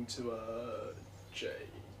walking to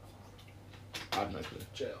I have no clue.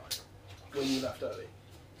 JI. When you left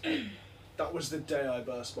early. That was the day I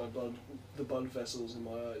burst the blood vessels in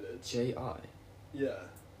my eyelids. J.I. Yeah.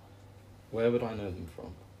 Where would I know them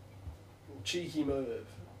from? Cheeky motive.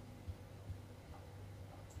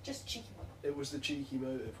 Just cheeky one. It was the cheeky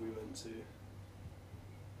motive we went to.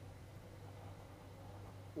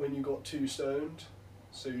 When you got too stoned,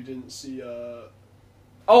 so you didn't see,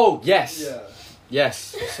 Oh, yes! yeah.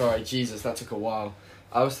 Yes. Sorry, Jesus, that took a while.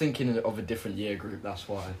 I was thinking of a different year group, that's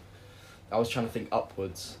why. I was trying to think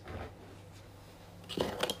upwards.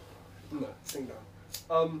 No, think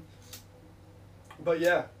down. But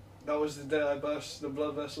yeah, that was the day I burst the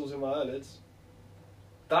blood vessels in my eyelids.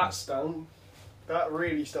 That stung. That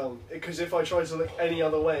really stung. Because if I tried to look any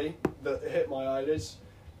other way that hit my eyelids,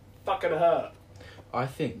 fucking hurt. I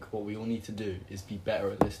think what we all need to do is be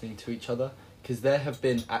better at listening to each other, because there have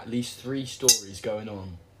been at least 3 stories going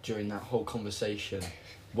on during that whole conversation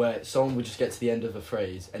where someone would just get to the end of a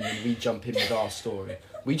phrase and then we jump in with our story.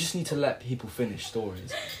 We just need to let people finish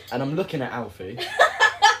stories. And I'm looking at Alfie,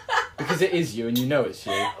 because it is you and you know it's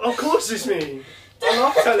you. Of course it's me. I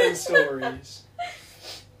love telling stories.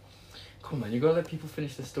 Come on, man, you gotta let people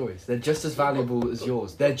finish their stories. They're just as valuable as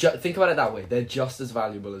yours. Think about it that way. They're just as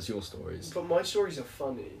valuable as your stories. But my stories are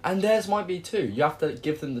funny. And theirs might be too. You have to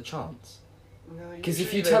give them the chance. No, Because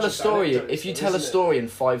if usually you they're tell a just story, anecdotes, if you though, tell a isn't it? story in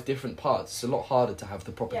 5 different parts, it's a lot harder to have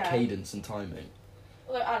the proper Yeah. cadence and timing.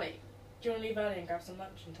 Although, Ali, do you want to leave early and grab some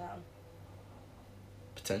lunch in town?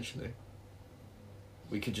 Potentially.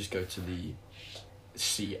 We could just go to the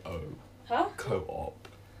CO Huh? co-op.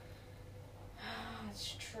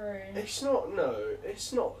 That's true. It's not, no,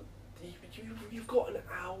 it's not. You've got an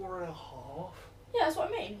hour and a half. Yeah, that's what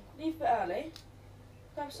I mean. Leave a bit early.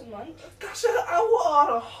 Grab some lunch. That's an hour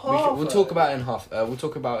and a half. We'll talk about it in half. We'll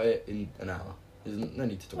talk about it in an hour. There's no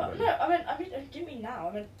need to talk Well, about no, it. I mean, didn't mean now.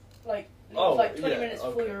 I mean, like, Oh, like 20 yeah, minutes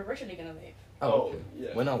before okay. you were originally going to leave. Oh, okay.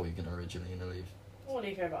 yeah. When are we originally gonna leave? We'll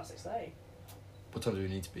leave here about 6:30. What time do we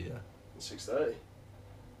need to be there? 6:30.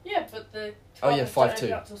 Yeah, but the Oh, yeah, clubs don't 5:02.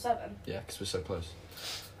 open up till 7. Yeah, because we're so close.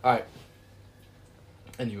 All right.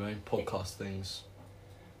 Anyway, podcast things.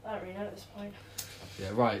 I don't really know at this point. Yeah,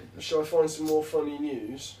 right. Shall I find some more funny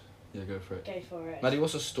news? Yeah, go for it. Go for it. Maddie,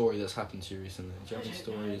 what's a story that's happened to you recently? Do you I have any don't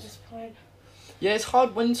know at stories? this point. Yeah, it's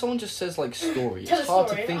hard when someone just says like story. Tell It's a hard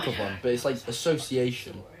story. to think of one, but it's like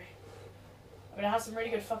association. Story. I mean, I had some really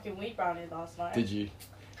good fucking weed brownies last night. Did you?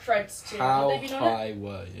 Creds too. How Have they been on it? high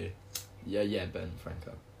were you? Yeah, Ben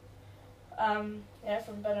Franco. Yeah,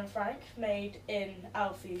 from Ben and Frank, made in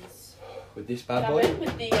Alfie's With this bad boy? cabin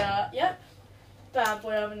with the, yep, bad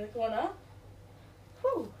boy oven in the corner.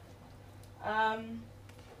 Whew.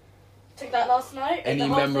 Took that last night. Any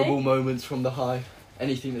memorable moments from the high?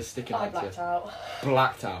 Anything that's sticking I out to you? blacked out.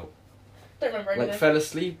 Blacked out. Don't remember anything. Like fell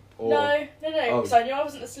asleep or No, Oh. because I knew I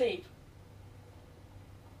wasn't asleep.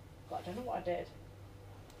 But I don't know what I did.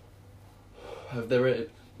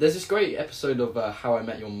 There's this great episode of How I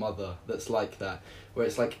Met Your Mother that's like that, where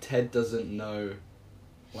it's like Ted doesn't know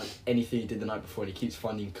like anything he did the night before, and he keeps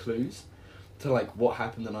finding clues to like what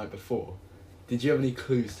happened the night before. Did you have any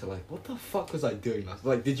clues to like what the fuck was I doing last?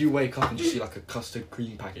 Like, did you wake up and just see like a custard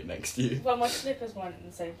cream packet next to you? Well, my slippers weren't in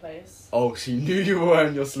the same place. Oh, she knew you were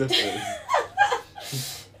wearing your slippers.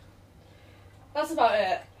 That's about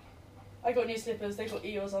it. I got new slippers. They got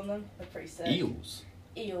eels on them. They're pretty sick. Eels.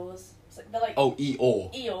 Eels. They're like Oh,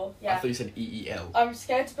 Eeyore. eel. I Yeah. thought you said EEL. I'm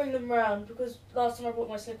scared to bring them round because last time I brought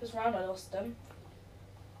my slippers round, I lost them.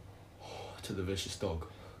 To the vicious dog.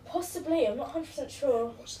 Possibly. I'm not 100% sure.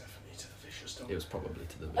 It was definitely to the vicious dog. It was probably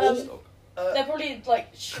to the vicious dog. They're probably like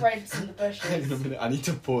shreds in the Hang on a bushes. minute, I need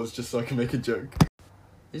to pause just so I can make a joke.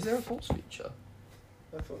 Is there a pause feature?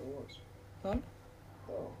 I thought it was. No?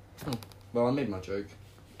 Oh. Well, I made my joke.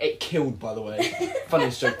 It killed, by the way.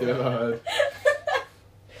 Funniest joke they've ever heard.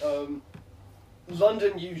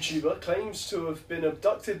 London YouTuber claims to have been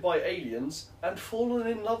abducted by aliens and fallen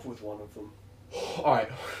in love with one of them. Alright,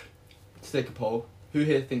 let's take a poll. Who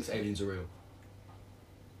here thinks aliens are real?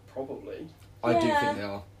 Probably. I do Yeah. think they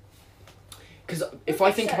are. Because if That I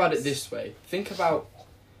makes think about it sense. this way, think about...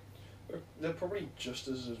 They're probably just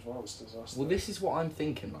as advanced as us. Well, this is what I'm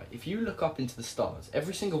thinking, like, if you look up into the stars,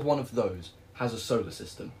 every single one of those has a solar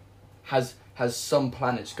system. Has some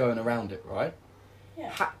planets going around it, right?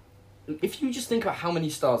 Yeah. If you just think about how many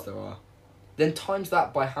stars there are, then times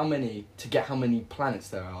that by how many to get how many planets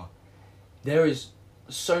there are. There is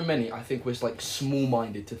so many, I think we're like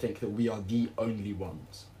small-minded to think that we are the only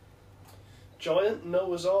ones. Giant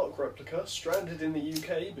Noah's Ark replica stranded in the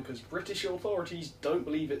UK because British authorities don't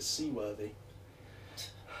believe it's seaworthy.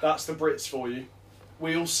 That's the Brits for you.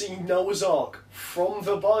 We'll see Noah's Ark from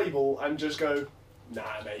the Bible and just go,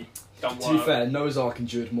 nah, mate, don't worry. To be fair, Noah's Ark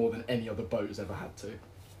endured more than any other boat has ever had to.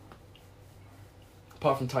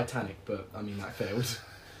 Apart from Titanic, but I mean that failed.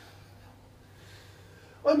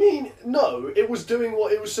 I mean, no, it was doing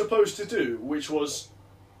what it was supposed to do, which was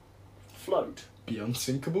float. Be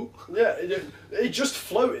unsinkable. Yeah, it just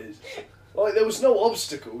floated. Like, there was no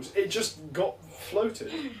obstacles, it just got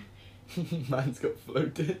floated. Man's got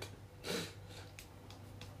floated.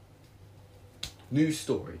 News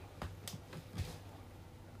story.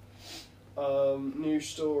 New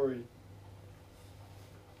story.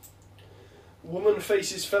 Woman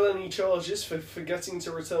faces felony charges for forgetting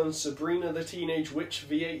to return Sabrina the Teenage Witch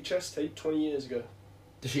VHS tape 20 years ago.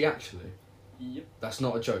 Does she actually? Yep. That's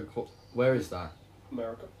not a joke. Where is that?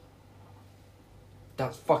 America.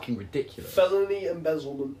 That's fucking ridiculous. Felony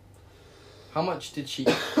embezzlement. How much did she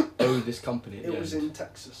owe this company at the It was end? in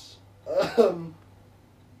Texas. Oh,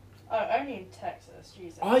 only in Texas.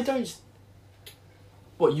 Jesus. I don't...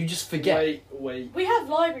 What, you just forget? Wait. We have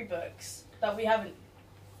library books that we haven't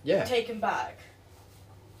Yeah, taken back.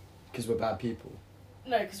 because we're bad people.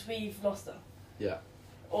 No, because we've lost them. Yeah.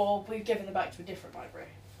 Or we've given them back to a different library,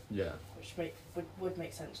 Yeah. which would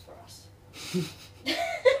make sense for us.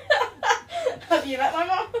 Have you met my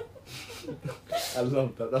mum? I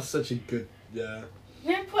love that. That's such a good... Yeah.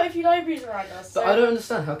 We have quite a few libraries around us. So But I don't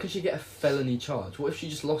understand. How could she get a felony charge? What if she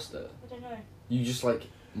just lost it? I don't know. You just like...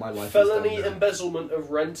 My life Felony is done now. embezzlement of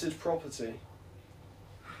rented property.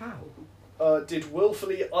 How? Did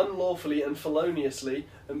willfully, unlawfully and feloniously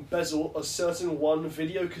embezzle a certain one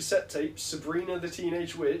video cassette tape, Sabrina the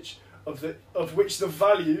Teenage Witch, of which the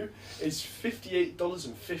value is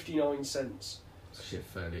 $58.59. It's actually a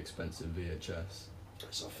fairly expensive VHS.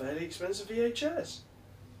 It's a fairly expensive VHS.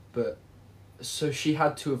 But... So she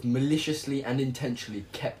had to have maliciously and intentionally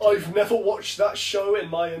kept I've it. never watched that show in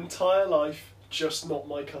my entire life. Just not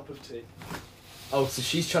my cup of tea. Oh, so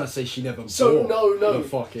she's trying to say she never So bought no. the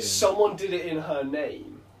fucking... Someone did it in her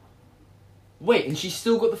name. Wait, and she's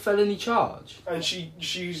still got the felony charge? And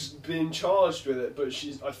she's been charged with it, but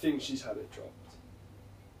I think she's had it dropped.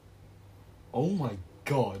 Oh my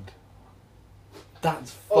god.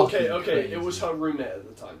 That's fucking Okay, crazy. it was her roommate at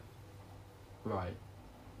the time. Right.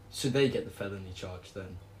 So they get the felony charge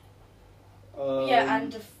then? Yeah,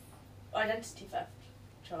 and identity theft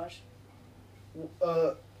charge.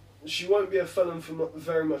 She won't be a felon for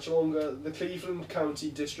very much longer. The Cleveland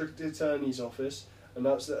County District Attorney's Office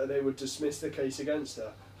announced that they would dismiss the case against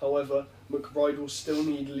her. However, McBride will still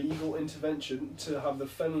need legal intervention to have the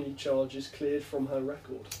felony charges cleared from her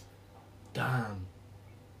record. Damn.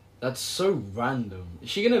 That's so random. Is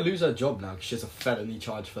she going to lose her job now because she has a felony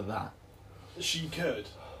charge for that? She could.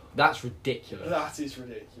 That's ridiculous. That is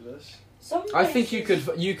ridiculous. Some I think you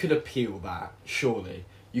places- could appeal that. Surely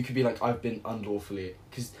you could be like, I've been unlawfully,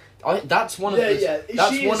 because that's one of Yeah, those, yeah,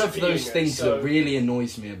 that's she one is of appealing those it, things so- that really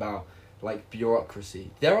annoys me about like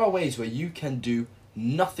bureaucracy. There are ways where you can do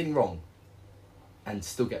nothing wrong and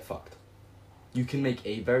still get fucked. You can make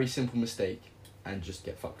a very simple mistake and just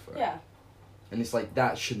get fucked for it. Yeah. And it's like,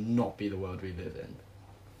 that should not be the world we live in.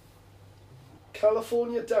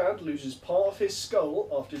 California dad loses part of his skull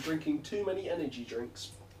after drinking too many energy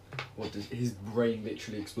drinks. What does his brain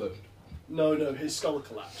literally explode? No, his skull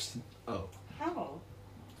collapsed. Oh, How?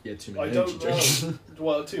 yeah, too I many don't energy drinks. know.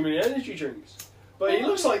 Well, too many energy drinks. But he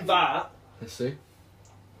looks like that. Let's see.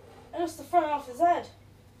 And it's the front half of his head.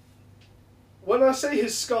 When I say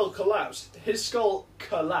his skull collapsed, his skull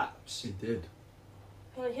collapsed. He did.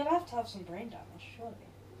 But he'll have to have some brain damage, surely.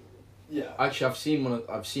 Yeah. Actually,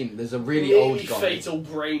 I've seen. There's a really Nearly old guy. fatal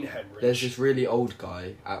brain hemorrhage. There's this really old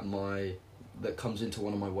guy that comes into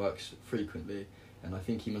one of my works frequently, and I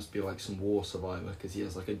think he must be like some war survivor because he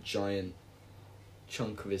has like a giant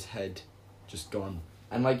chunk of his head just gone.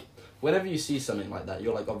 And like, whenever you see something like that,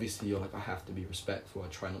 you're like, I have to be respectful. I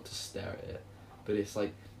try not to stare at it, but it's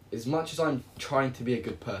like, as much as I'm trying to be a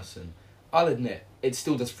good person, I'll admit it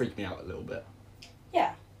still does freak me out a little bit.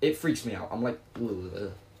 Yeah. It freaks me out. I'm like,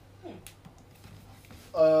 ugh.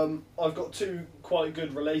 I've got two quite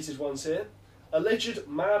good related ones here. Alleged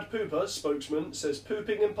mad pooper spokesman says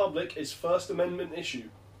pooping in public is First Amendment issue,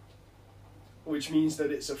 which means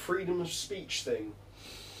that it's a freedom of speech thing.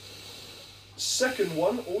 Second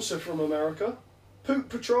one, also from America. Poop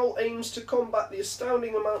Patrol aims to combat the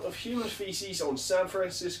astounding amount of human feces on San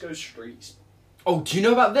Francisco streets. Oh, do you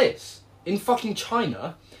know about this? In fucking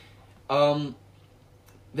China,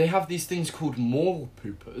 they have these things called mall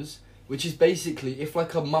poopers, which is basically if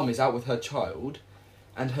like a mum is out with her child,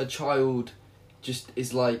 and her child just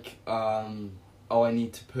is like, oh, I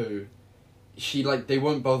need to poo. They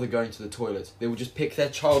won't bother going to the toilet. They will just pick their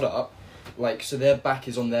child up, like, so their back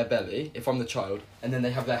is on their belly, if I'm the child, and then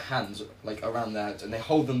they have their hands, like, around their heads, and they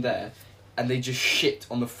hold them there, and they just shit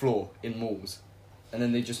on the floor in malls. And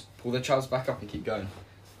then they just pull their child's back up and keep going.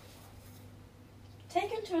 Take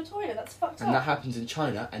him to a toilet, that's fucked And up. that happens in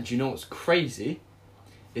China, and do you know what's crazy?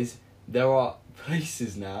 Is there are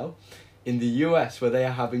places now in the US where they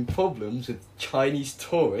are having problems with Chinese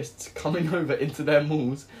tourists coming over into their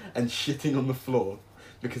malls and shitting on the floor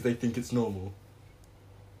because they think it's normal.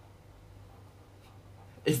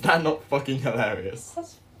 Is that not fucking hilarious?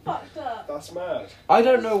 That's fucked up. That's mad. I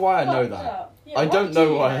don't know why I know Fucked that. up. Yeah, I why don't do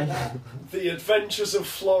know you why I that? know. The Adventures of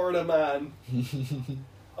Florida Man.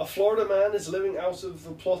 A Florida man is living out of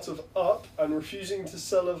the plot of Up and refusing to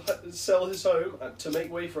sell his home to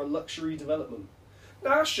make way for a luxury development.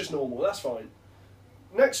 Nah, that's just normal, that's fine.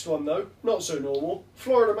 Next one though, not so normal.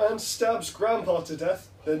 Florida man stabs grandpa to death,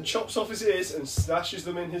 then chops off his ears and stashes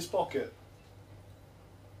them in his pocket.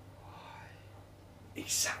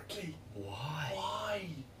 Exactly. Why? Why?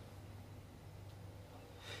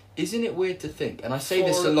 Isn't it weird to think, and I say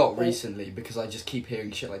this a Florida- lot recently because I just keep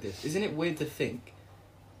hearing shit like this, isn't it weird to think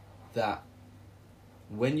that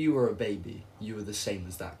when you were a baby, you were the same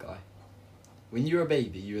as that guy? When you were a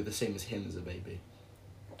baby, you were the same as him as a baby.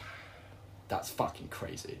 That's fucking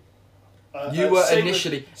crazy. You were same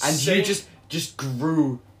initially, with- and same- you just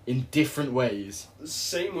grew in different ways.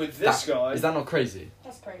 Same with this guy. Is that not crazy?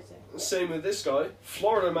 That's crazy. Same with this guy.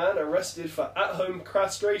 Florida man arrested for at-home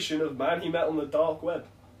castration of man he met on the dark web.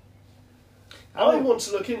 I want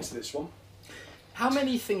to look into this one. How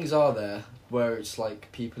many things are there where it's like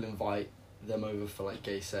people invite them over for like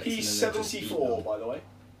gay sex? He's and then they just eat 74, them? by the way.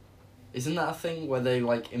 Isn't that a thing where they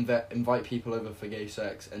like invite people over for gay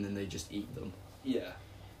sex and then they just eat them? Yeah.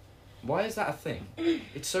 Why is that a thing?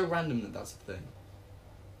 It's so random that that's a thing.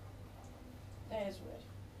 That is weird.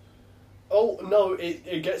 Oh, no,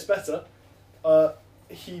 it gets better.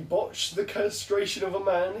 He botched the castration of a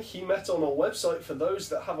man he met on a website for those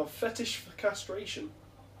that have a fetish for castration.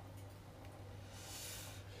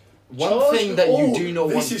 One thing that you do not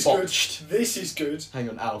want is botched. Good. This is good. Hang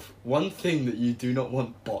on, Alf. One thing that you do not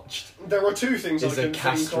want botched. There are two things Is I a can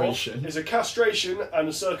castration. think of. Is a castration and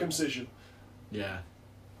a circumcision. Yeah.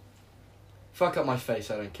 Fuck up my face,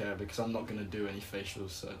 I don't care, because I'm not going to do any facial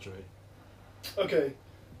surgery. Okay.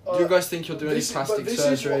 Do you guys think you'll do any plastic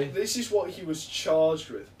surgery? This is what he was charged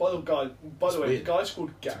with. By the way, weird. the guy's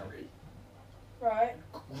called Gary. Right.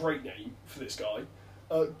 Great name for this guy.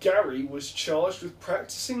 Gary was charged with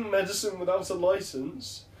practicing medicine without a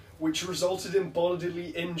license, which resulted in bodily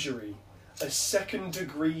injury, a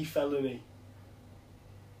second-degree felony.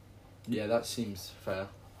 Yeah, that seems fair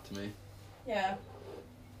to me. Yeah.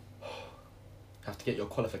 have to get your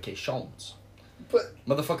qualifications. But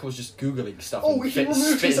Motherfucker was just Googling stuff oh, and he removed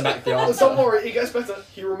his. spitting back the answer. Don't worry, it gets better.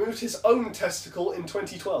 He removed his own testicle in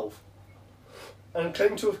 2012, and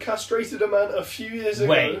claimed to have castrated a man a few years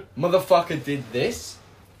ago. Wait, motherfucker did this?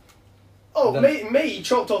 Oh, Then- mate, he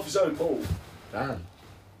chopped off his own ball. Damn.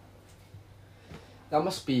 That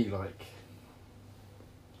must be like...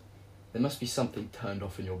 There must be something turned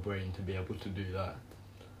off in your brain to be able to do that.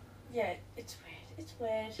 Yeah, it's weird. It's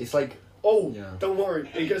weird. It's like... Oh, Yeah. don't worry,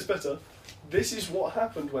 it gets better. This is what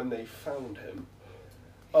happened when they found him.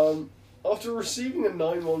 After receiving a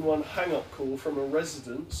 911 hang-up call from a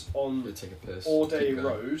residence on Go take a piss. Auday Keep going.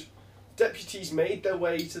 Road, deputies made their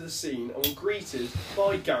way to the scene and were greeted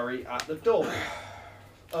by Gary at the door.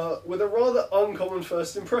 With a rather uncommon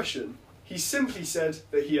first impression, he simply said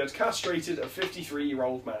that he had castrated a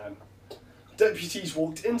 53-year-old man. Deputies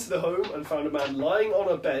walked into the home and found a man lying on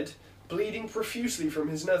a bed, bleeding profusely from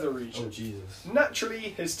his nether region. Oh, Jesus. Naturally,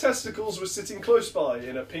 his testicles were sitting close by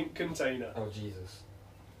in a pink container. Oh, Jesus.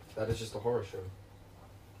 That is just a horror show.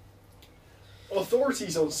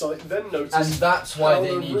 Authorities on site then noticed And that's why how they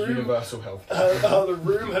the need room- universal health. how the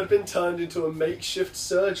room had been turned into a makeshift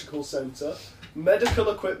surgical centre.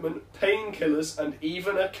 Medical equipment, painkillers, and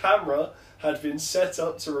even a camera had been set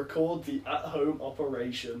up to record the at-home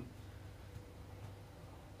operation.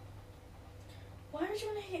 Why would you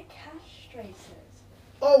want to get castrated?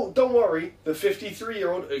 Oh, don't worry, the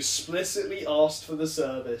 53-year-old explicitly asked for the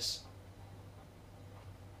service.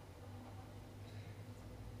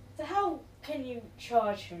 So how can you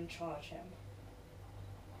charge him?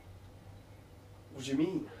 What do you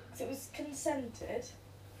mean? 'Cause it was consented.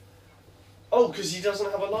 Oh, because he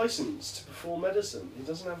doesn't have a licence to perform medicine. He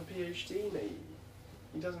doesn't have a PhD, mate.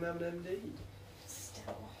 He doesn't have an MD.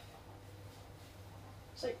 Still.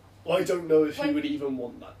 I don't know if he When- would even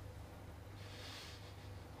want that.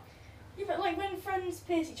 Yeah, but like when friends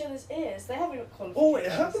pierce each other's ears, they haven't got Oh,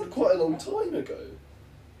 qualifications. it happened quite a long time ago.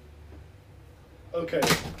 Okay,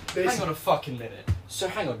 this... Hang on a fucking minute. So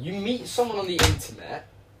hang on, you meet someone on the internet,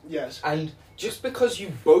 Yes. and just because you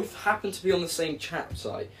both happen to be on the same chat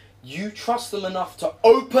site, you trust them enough to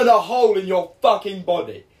open a hole in your fucking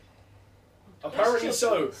body. Apparently That's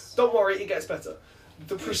so. just- Don't worry, it gets better.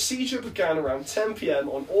 The procedure began around 10 p.m.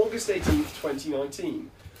 on August 18th, 2019.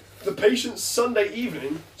 The patient's Sunday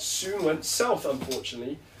evening soon went south,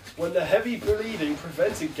 unfortunately, when the heavy bleeding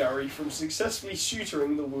prevented Gary from successfully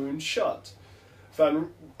suturing the wound shut.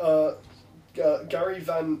 Gary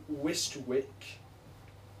Van Wistwick,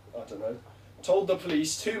 I don't know, told the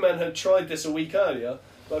police 2 men had tried this a week earlier,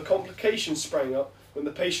 but a complication sprang up when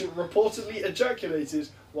the patient reportedly ejaculated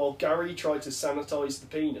while Gary tried to sanitize the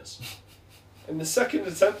penis. In the second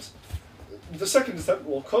attempt,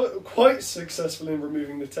 while quite successful in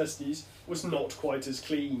removing the testes, was not quite as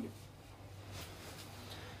clean.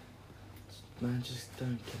 Man, just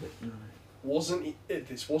don't get it, no.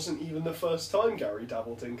 This wasn't even the first time Gary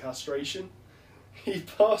dabbled in castration. He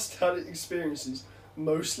past had experiences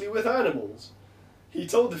mostly with animals. He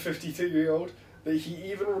told the 52-year-old that he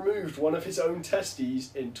even removed one of his own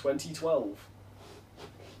testes in 2012.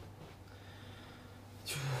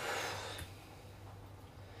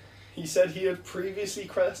 He said he had previously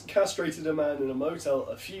castrated a man in a motel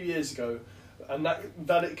a few years ago, and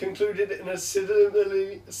that it concluded in a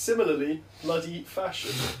similarly bloody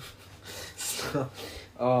fashion.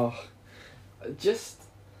 Oh,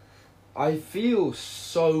 I feel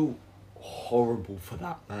so horrible for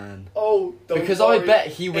that man. Oh, don't Because worry. I bet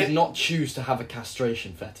he would not choose to have a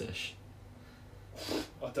castration fetish.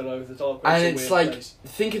 I don't know, the dark web's And a it's weird like, place.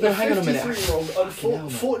 thinking, The no, hang on a minute. 53-year-old Fucking hell, man.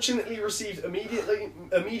 unfortunately received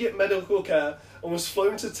immediate medical care and was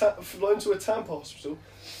flown to a Tampa hospital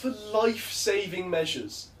for life-saving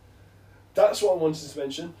measures. That's what I wanted to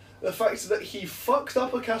mention. The fact that he fucked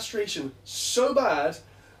up a castration so bad,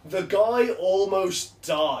 the guy almost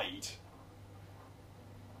died.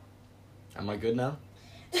 Am I good now?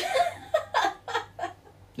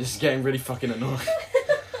 This is getting really fucking annoying.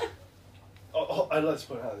 I'd like to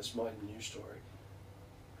point out this is my news story.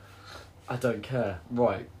 I don't care.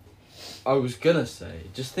 Right. I was gonna say,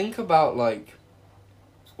 just think about, like,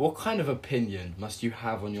 what kind of opinion must you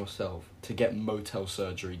have on yourself to get motel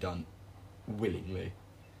surgery done willingly?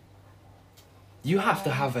 You have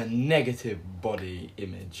to have a negative body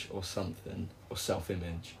image or something, or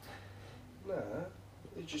self-image. Nah,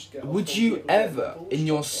 they just get. Would off you on people getting ever, balls in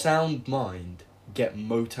your chopped off. sound mind, get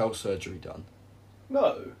motel surgery done?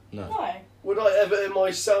 No. No. Why? Would I ever, in my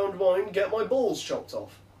sound mind, get my balls chopped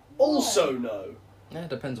off? Also, no. Yeah, it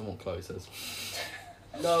depends on what Chloe says.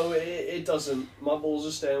 No, it doesn't. My balls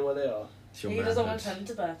are staying where they are. It's your He doesn't want manhood.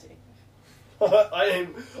 to turn into Bertie.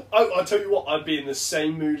 I tell you what, I'd be in the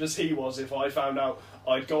same mood as he was if I found out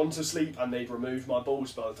I'd gone to sleep and they'd removed my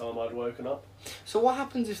balls by the time I'd woken up. So what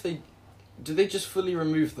happens if they... Do they just fully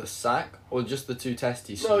remove the sack, or just the two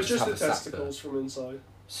testes? No, it's you just the have a sack testicles from inside.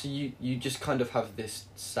 So you just kind of have this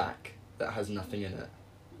sack that has nothing in it.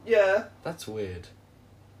 Yeah. That's weird.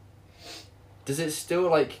 Does it still,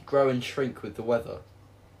 like, grow and shrink with the weather?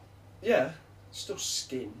 Yeah. Still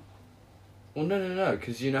skin. Well, no,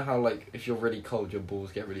 because you know how, like, if you're really cold, your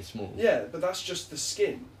balls get really small. Yeah, but that's just the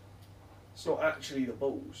skin. It's not actually the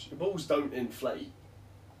balls. Your balls don't inflate.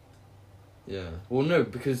 Yeah. Well, no,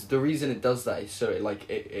 because the reason it does that is so it, like,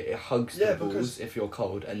 it hugs the balls if you're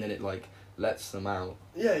cold, and then it, like, lets them out.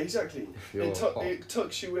 Yeah, exactly. If you're It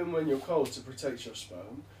tucks you in when you're cold to protect your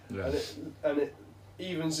sperm, Yeah. and it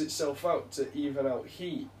evens itself out to even out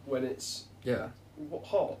heat when it's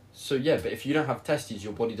hot. So yeah, but if you don't have testes,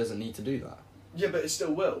 your body doesn't need to do that. Yeah, but it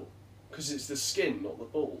still will, because it's the skin, not the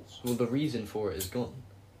balls. Well, the reason for it is gone.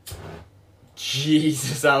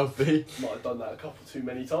 Jesus, Alfie. Might have done that a couple too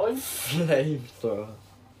many times. Flamethrower.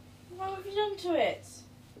 What have you done to it?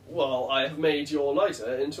 Well, I have made your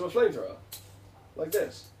lighter into a flamethrower. Like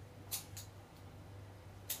this.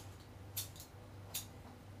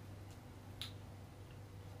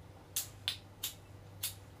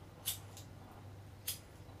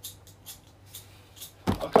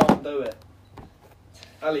 I can't do it.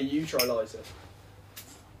 Ali, you try lighter.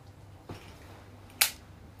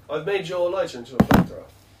 I've made your lighter into a flamethrower.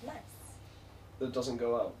 Nice. That doesn't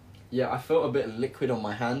go out. Yeah, I felt a bit of liquid on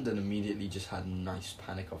my hand and immediately just had a nice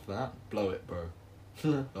panic off that. Blow it, bro.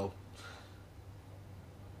 Oh.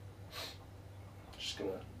 Just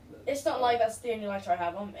gonna... It's not like that's the only lighter I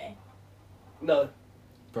have on me. No.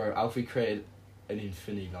 Bro, Alfie created an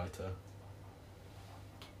infinity lighter.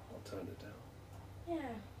 I'll turn it down.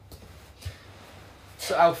 Yeah.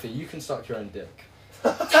 So Alfie, you can suck your own dick.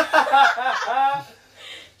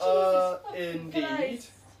 Indeed. Christ.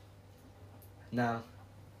 Now,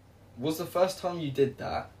 was the first time you did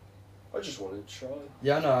that? I just wanted to try.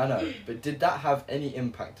 Yeah, I know. But did that have any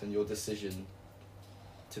impact on your decision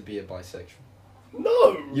to be a bisexual?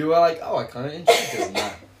 No! You were like, oh, I kind of interested in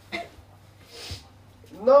that.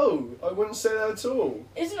 No, I wouldn't say that at all.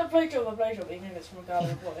 Isn't a blowjob a blowjob even if it's from a girl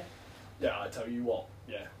or a boy? Yeah, I tell you what,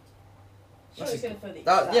 yeah. Surely it's going to feel the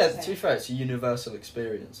That, exact yeah, same. to be fair, it's a universal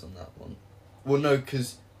experience on that one. Well, no,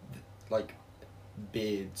 because, like,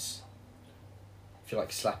 beards, if you,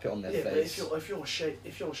 like, slap it on their Yeah, face... but if you're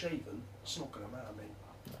shaven, it's not going to matter,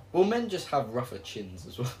 mate. Well, men just have rougher chins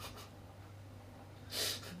as well.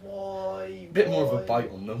 Why? Bit more of a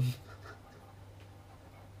bite on them.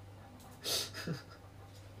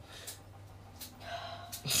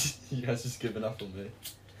 You guys just given up on me.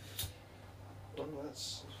 Well,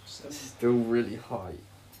 that's Still really high.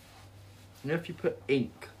 You know, if you put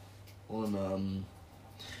ink on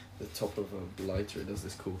the top of a lighter, it does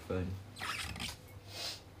this cool thing.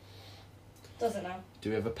 Does it now? Do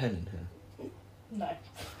we have a pen in here? No.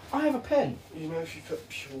 I have a pen. You know, if you put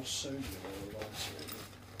pure sodium on a lighter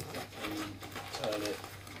and turn it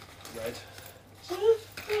red,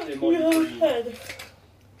 it might be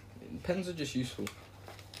green. Pens are just useful.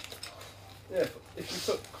 Yeah, if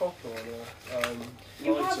you put copper on a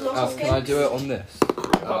You have lighter... lots Oh, of can I do it on this?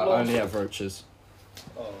 I only have roaches.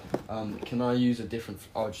 Oh. Can I use a different...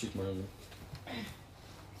 Oh, I'll choose my own.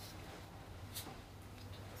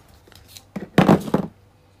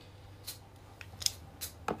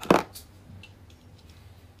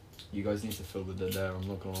 You guys need to fill the dead air, I'm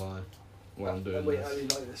not gonna lie. When I'm doing Wait, this. how do you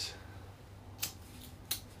like this?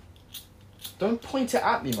 Don't point it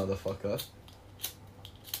at me, motherfucker.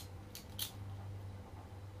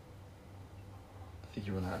 I think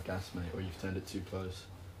you run out of gas, mate, or you've turned it too close.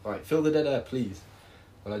 Alright, fill the dead air, please.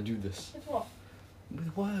 While I do this. With what?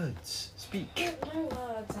 With words. Speak. No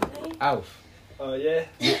words, are they? Alf, Yeah.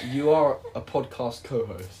 you are a podcast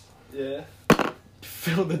co-host. Yeah.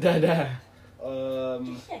 Fill the dead air.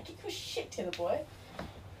 Yeah, keep your shit to the boy.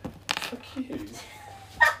 Fuck you.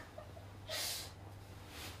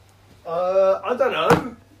 I don't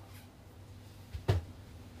know.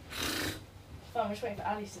 Oh, I'm just waiting for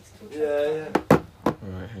Alice to talk. Yeah.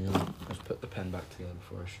 Alright, hang on. Let's put the pen back together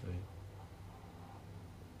before I show you.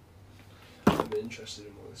 I'm interested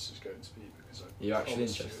in what this is going to be because I You're actually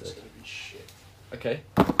promise you interested? it's going to be shit. Okay.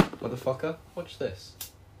 Motherfucker, watch this.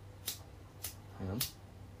 Hang on.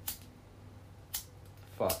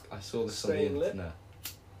 Fuck, I saw this on the Staying lit? internet.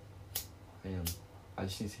 Hang on. I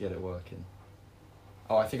just need to get it working.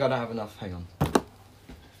 Oh, I think I don't have enough. Hang on.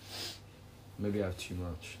 Maybe I have too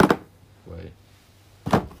much. Wait.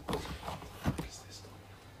 What is this?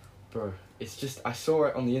 Bro, it's just, I saw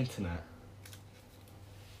it on the internet.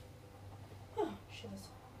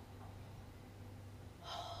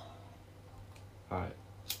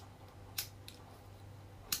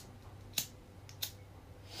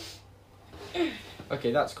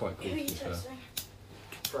 Okay, that's quite cool. Who are you to be fair. texting?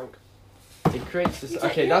 Frank. It creates this. You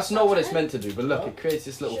take Okay, your that's not what it's Snapchat? meant to do. But look, it creates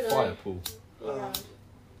this little Should I? fire pool.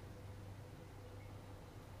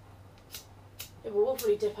 Yeah, we'll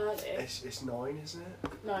probably dip early. It's 9, isn't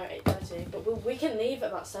it? No, 8:30. But we can leave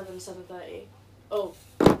at about 7:30. Oh.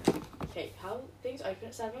 Okay, how things open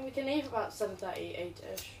at 7? We can leave about 7:30,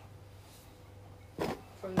 8ish.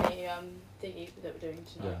 From the thingy that we're doing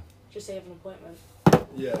tonight. Yeah. Just say you have an appointment.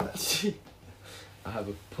 Yeah. I have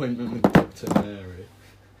an appointment with Dr. Mary.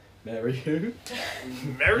 Mary who?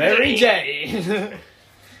 Mary Jane.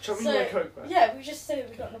 Shall we So, my coke back? yeah, we just say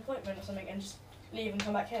we've got an appointment or something and just leave and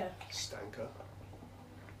come back here. Stanker.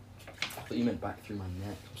 I thought you meant back through my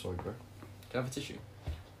neck. I'm sorry, bro. Can I have a tissue?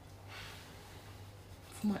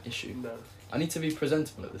 For my issue. No. I need to be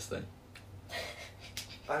presentable at this thing.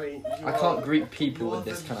 Ali, I can't greet people with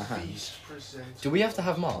this kind of hand. Do we have to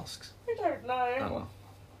have masks? I don't know. Oh well.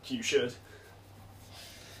 You should.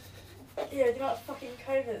 Yeah, the amount of fucking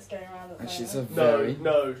COVID that's going around at the Actually, it's moment. a very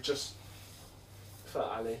No, just for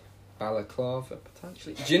Ali. balaclava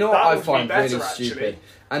potentially. Do you know That what I would be find better, really actually. stupid?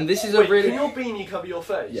 And this is Wait, a really can your beanie cover your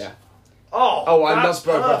face? yeah. Oh, I that's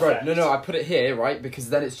love bro. perfect. No, I put it here right because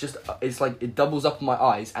then it's like it doubles up on my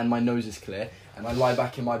eyes and my nose is clear and I lie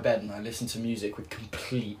back in my bed and I listen to music with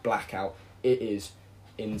complete blackout. It is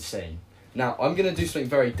insane. Now I'm gonna do something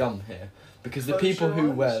very dumb here because the Close people your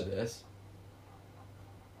who eyes. wear this.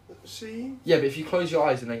 See? Yeah, but if you close your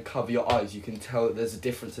eyes and then cover your eyes, you can tell that there's a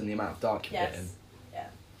difference in the amount of dark you're Yes. getting. Yeah.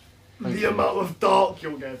 Thank The you. amount of dark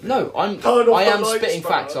you'll get. No, Turn off I the am lights, spitting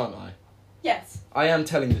brother. facts, aren't I? Yes. I am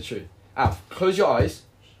telling the truth. Alf, close your eyes.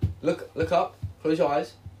 Look up. Close your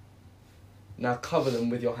eyes. Now cover them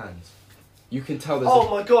with your hands. You can tell there's Oh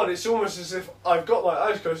my god, it's almost as if I've got my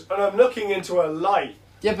eyes closed and I'm looking into a light.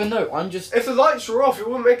 Yeah, but no, I'm just... If the lights were off, it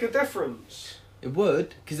wouldn't make a difference. It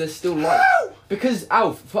would, because there's still light. How? Because,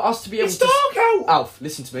 Alf, for us to be able It's to... dark out! Alf,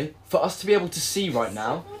 listen to me. For us to be able to see right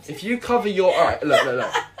now, if you cover your... Alright, look.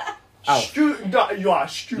 Alf. No, you are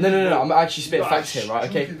stupid. No, I'm actually spitting You are facts here, right?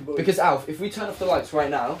 Okay? stupid boy. Because, Alf, if we turn off the lights right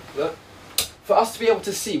now, look, for us to be able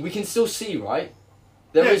to see, we can still see, right?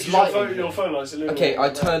 There is 'cause light. Your phone light's illuminated. Okay, I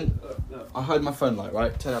turn... No. I hide my phone light,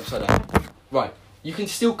 right? Turn it upside down. Right. You can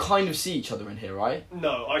still kind of see each other in here, right?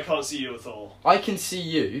 No, I can't see you at all. I can see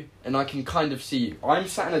you, and I can kind of see you. I'm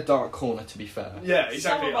sat in a dark corner, to be fair. Yeah,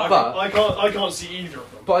 exactly. But- I can't see either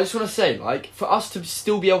of them. But I just want to say, like, for us to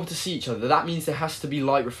still be able to see each other, that means there has to be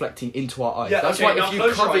light reflecting into our eyes. Yeah, That's okay, why now if you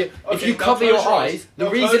close your cover, eyes. if Okay, you now cover close your your eyes. eyes, the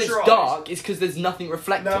Now reason close it's your eyes. dark is because there's nothing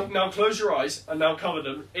reflecting. Now close your eyes and now cover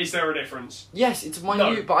them. Is there a difference? Yes, it's minute,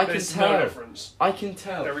 No, but I can there's tell. no difference. I can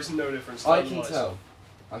tell. There is no difference. I Turn the can lights. tell.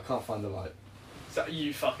 I can't find the light. Is that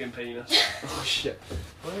you fucking penis? Oh shit.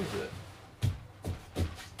 Where is it?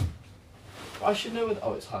 I should know where...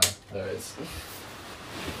 Oh, it's higher. There it is.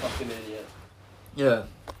 Fucking idiot. Yeah.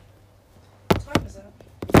 What time is it?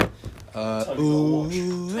 Time to go watch.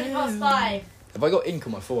 5:20. Have I got ink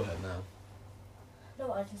on my forehead now? Not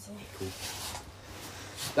that I can see. Cool.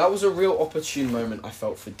 That was a real opportune moment I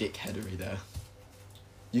felt for dickheadery there.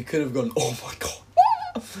 You could have gone, oh my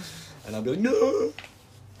god. And I'd be like, no.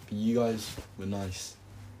 But you guys were nice.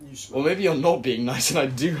 You smell. Or maybe you're not being nice and I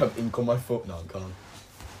do have ink on my foot. No, I can't.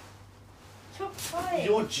 You're fine.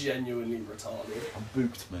 You're genuinely retarded. I'm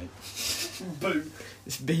booked, mate. Boo.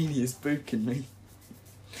 This beanie is booking me.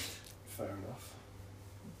 Fair enough.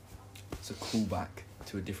 It's a callback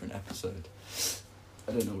to a different episode.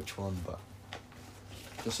 I don't know which one, but...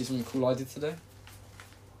 Did you see something cool I did today?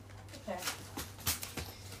 Okay.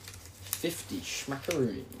 50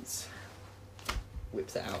 schmackaroonies.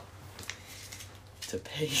 Whips it out. To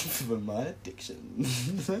pay for my addiction.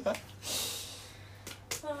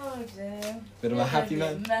 Oh dear. Bit of You're a happy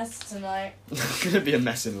gonna be man. a mess tonight. It's gonna be a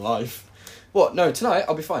mess in life. What? No, tonight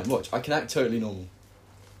I'll be fine. Watch, I can act totally normal.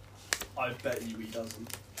 I bet you he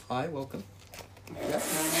doesn't. Hi, welcome.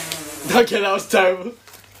 Okay, that was terrible.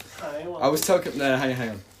 I was talking. No, hang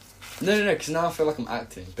on. No, because now I feel like I'm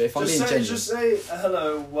acting. But if I'm being genuine, Just say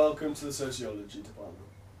hello, welcome to the sociology department.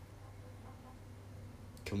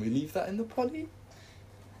 can we leave that in the potty?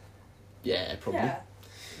 Yeah, probably. Yeah.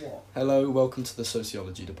 What? Hello, welcome to the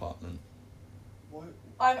sociology department. What?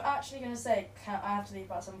 I'm actually going to say, I have to leave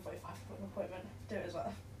about 7:45 for an appointment. Do it as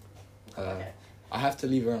well. Okay. I have to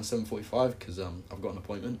leave around 7:45 because I've got an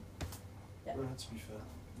appointment. Yeah. Well, to be fair,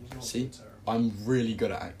 he's not See? terrible. I'm really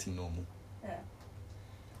good at acting normal. Yeah.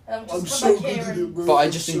 I'm Just so come back good here at and... it, bro. But I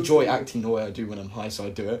I'm just so enjoy good at it. acting the way I do when I'm high, so I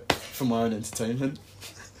do it for my own entertainment.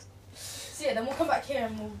 So yeah, then we'll come back here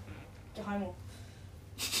and we'll get home all.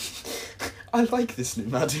 I like this new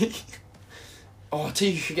Maddie. Oh, I tell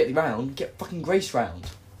you, you should get round. Get fucking Grace round.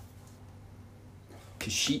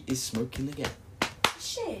 Because she is smoking again. Is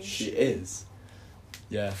she? She is.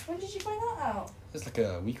 Yeah. When did you find that out? It was like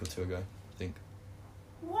a week or two ago, I think.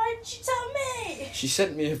 Why did you tell me? She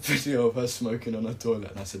sent me a video of her smoking on her toilet,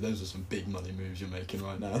 and I said, those are some big money moves you're making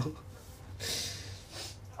right now.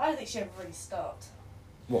 I don't think she ever really stopped.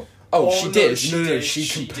 What? Oh, Oh, she no, did. she No, did. she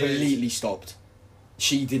She completely stopped.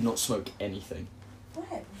 She did not smoke anything.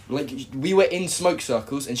 When? Like, we were in smoke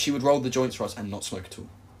circles, and she would roll the joints for us and not smoke at all.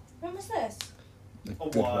 When was this? A A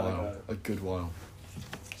good while while. ago. A good while.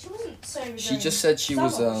 She wasn't sober. She during just said she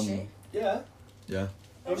was, summer, she? Yeah. Yeah.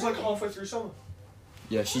 It was like halfway through summer.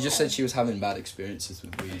 Yeah, she just said she was having bad experiences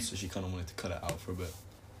with weed, so she kind of wanted to cut it out for a bit.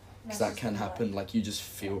 Because No, that she's can not. happen, like, you just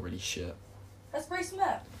feel really shit. Has Grace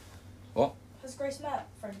met? What? Has Grace met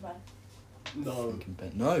friend of mine? No. Fucking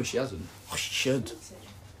bet. No, she hasn't. Oh, she should. Needs to.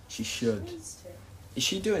 She should. Needs to. Is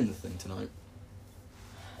she doing the thing tonight?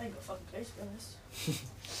 I ain't got a fucking clue, to be honest.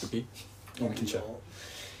 Could be. Or we can check. Not.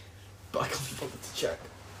 But I can't be bothered to check.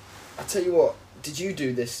 I tell you what, did you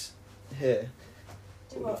do this here?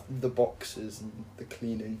 Do what? The boxes and the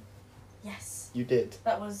cleaning. Yes. You did.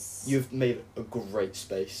 That was... You've made a great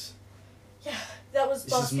space. Yeah, that was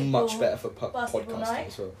This is basketball. much better for basketball podcasting night.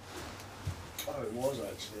 as well. Oh, it was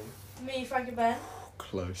actually. Me, Frank and Ben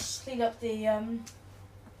Close. cleaned up the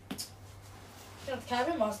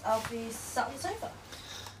cabin whilst Alfie sat on the sofa.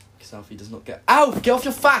 Because Alfie does not get... Ow! Get off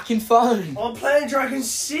your fucking phone! I'm playing Dragon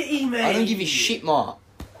City, mate. I don't give you shit, Mark.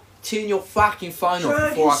 Turn your fucking phone off Dragon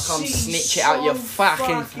before I come City's snitch it out your so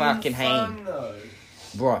fucking hand. fun, though.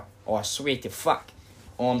 Right, I swear to fuck,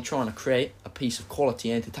 I'm trying to create a piece of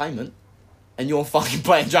quality entertainment, and you're fucking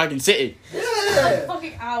playing Dragon City. It's like a Yeah.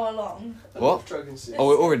 fucking hour long. I What? love Dragon City.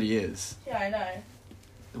 Oh, it already is. Yeah, I know.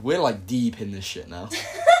 We're like deep in this shit now.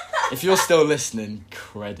 If you're still listening,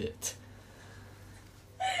 credit.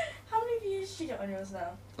 How many views did you get on yours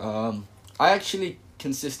now? I actually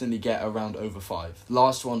consistently get around over 5.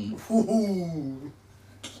 Last one, Ooh.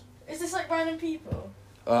 Is this like random people?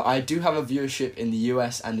 I do have a viewership in the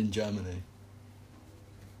US and in Germany.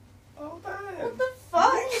 Oh, damn. What the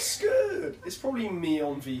fuck? That's good. It's probably me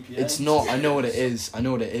on VPN. It's not. I know what it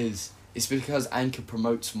is. It's because Anchor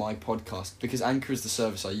promotes my podcast. Because Anchor is the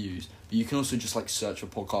service I use. But you can also just like search for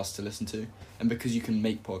podcasts to listen to. And because you can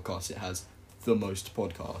make podcasts, it has the most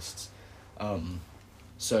podcasts.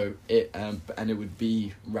 So it and it would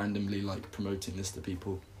be randomly like promoting this to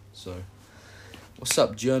people. So, what's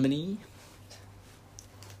up, Germany?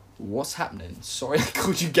 What's happening? Sorry, I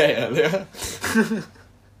called you gay earlier.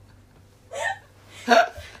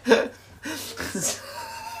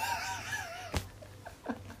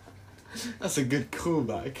 That's a good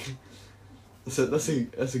callback.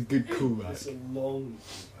 That's a good callback. It's a long.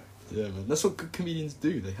 Yeah, man. That's what good comedians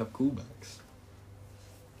do. They have callbacks.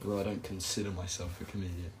 Although I don't consider myself a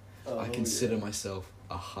comedian. Oh, I consider yeah. myself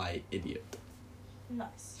a high idiot.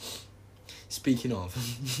 Nice. Speaking of,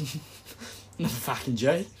 another fucking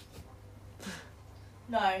Jay.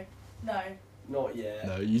 No. Not yet.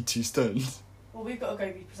 No, you two stoned. Well, we've got to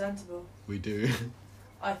go be presentable. We do.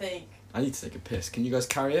 I think. I need to take a piss. Can you guys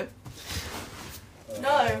carry it?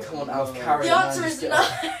 No. Come on, Alf, carry The it, answer man, is just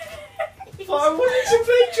no. get But I wanted to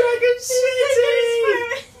play Dragon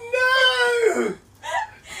City! No!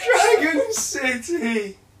 Dragon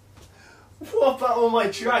City! What about all my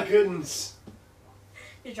dragons?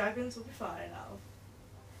 Your dragons will be fine now.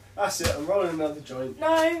 That's it, I'm rolling another joint.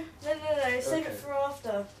 No. Save Okay. it for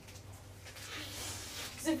after.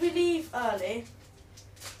 Because if we leave early,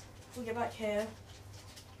 we'll get back here.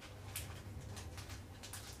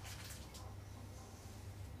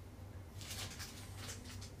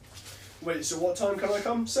 Wait, so what time can I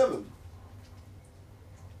come? 7?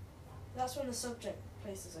 That's when the subject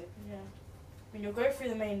place is open, yeah. I mean, you'll go through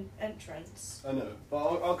the main entrance. I know, but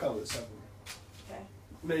I'll come at 7. Okay.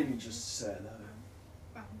 Maybe just say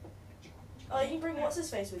hello. Oh, you can bring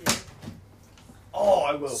what's-his-face with you. Oh,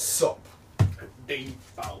 I will. Sup. Ding,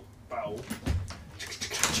 bow, bow.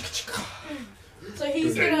 So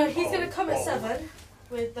he's gonna come at 7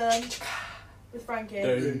 with Frankie.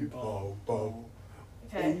 Ding, bow, bow.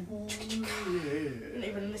 Okay. Oh, You didn't yeah.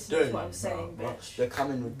 even listen to what I was saying, bitch. They're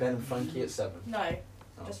coming with Ben and Frankie at 7. No,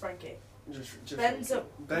 Oh. just Frankie. Just Ben's at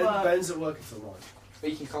work. Ben's at work until 9. But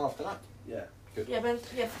you can come after that. Yeah. Yeah, Ben's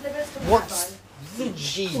coming What's at the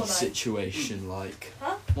G Cool, night. situation like?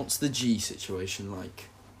 Huh? What's the G situation like? 9.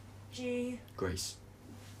 G. Grace.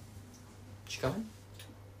 She coming?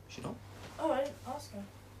 She not? Oh, I didn't ask her.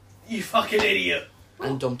 You fucking idiot!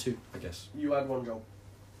 And Dom too, I guess. You had one job.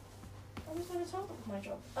 I was going to tell her with my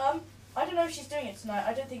job. I don't know if she's doing it tonight.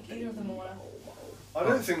 I don't think either of them will want to. I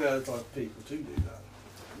don't think they're the type of people to do that.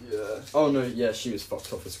 Yeah. Oh no, yeah, she was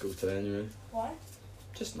fucked off at school today anyway. Why?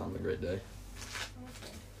 Just another great day.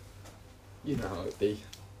 Okay. You know how it be.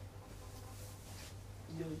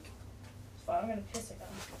 It's fine, I'm gonna piss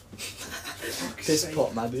again. Piss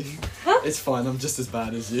pot, Maddie. Huh? It's fine, I'm just as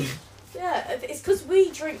bad as you. Yeah, it's because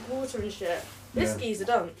we drink water and shit. This Yeah. geezer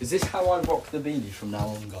don't. Is this how I rock the beanie from now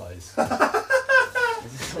on, guys?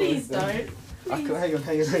 Please don't. Please. Hang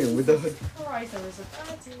on. With the hood. Alright, there is a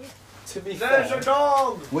party. To be There's fair, a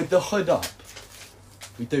dog! with the hood up,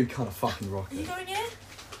 we do kind of fucking rock Are you it. going in?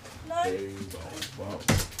 No? Wow.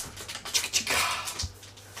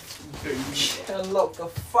 Boom. Unlock the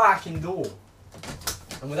fucking door.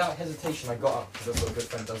 And without hesitation, I got up, because that's what a good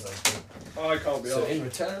friend does, I think. I can't be So arsed. in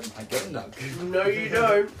return, I get a nug. No, you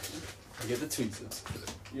don't. I get the tweezers.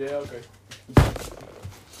 Yeah, okay.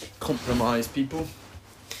 Compromise, people.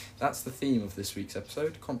 That's the theme of this week's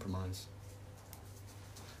episode, compromise.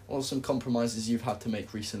 What are some compromises you've had to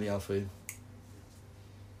make recently, Alfie,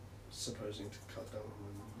 Supposing to cut down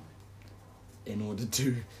on in order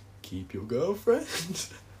to keep your girlfriend?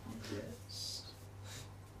 Yes.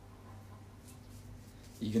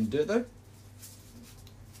 You gonna do it though?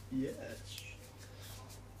 Yes.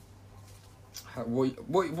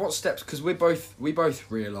 What steps? Because we both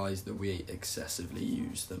realise that we excessively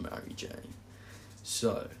use the Mary Jane,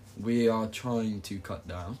 so we are trying to cut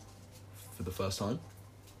down for the first time.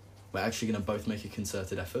 We're actually gonna both make a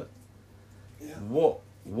concerted effort. Yeah. What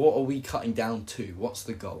are we cutting down to? What's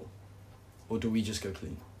the goal? Or do we just go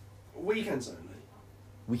clean? Weekends only.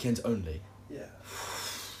 Weekends only. Yeah.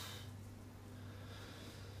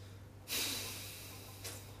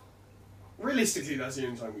 Realistically, that's the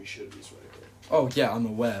only time we should be smoking. Oh yeah, I'm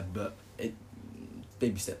aware, but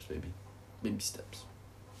baby steps, baby steps.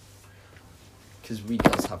 Because we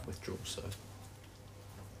does have withdrawal, so.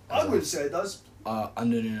 I wouldn't say it does. No, I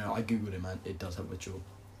googled it, man. It does have withdrawal.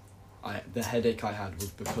 The headache I had was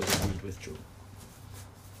because of weed withdrawal.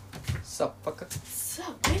 Sup, fucker?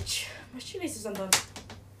 Sup, bitch? My shoelace is undone.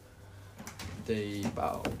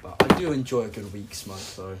 But I do enjoy a good week smoke,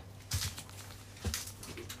 though.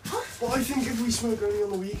 Well, I think if we smoke only on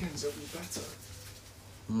the weekends, it'll be better.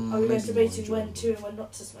 Are we Maybe guys debating more when to enjoyable. and when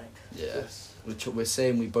not to smoke? Yeah. We're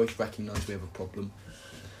saying we both recognise we have a problem.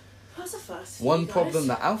 That's a first. for One you guys. problem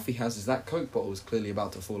that Alfie has is that Coke bottle is clearly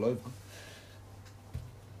about to fall over.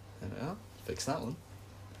 There we are. Fix that one.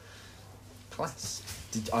 Class.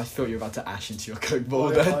 I thought you were about to ash into your Coke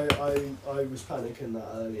bottle then. I was panicking that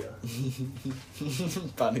earlier.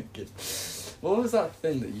 Panicking. What was that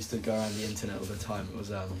thing that used to go around the internet all the time? It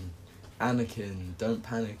was Anakin, don't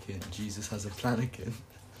panic-in, Jesus has a planikin.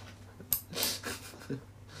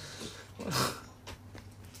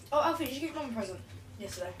 Oh, Alfie, did you get Mum a present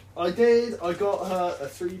yesterday? I did. I got her a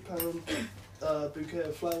 £3 bouquet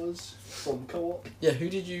of flowers from Co-op. Yeah, who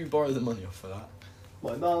did you borrow the money off for that?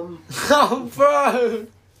 My mum. Oh, bro!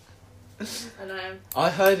 I know. I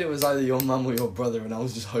heard it was either your mum or your brother, and I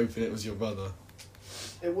was just hoping it was your brother.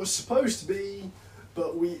 It was supposed to be,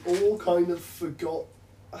 but we all kind of forgot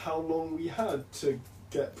how long we had to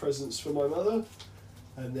get presents for my mother,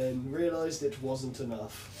 and then realised it wasn't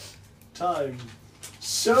enough time.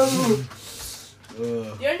 So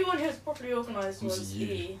The only one who was properly organised Was was you.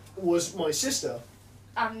 E. was my sister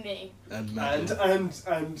And me. And Maddie. and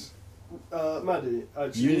Maddie.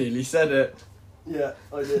 Actually, You nearly said it. yeah,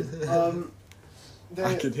 I did.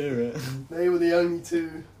 I could hear it. They were the only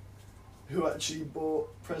two who actually bought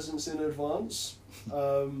presents in advance.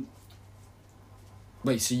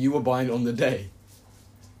 Wait, so you were buying on the day?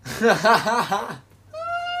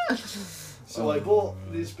 So I bought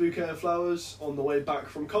this bouquet of flowers on the way back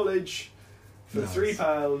from college for Nice.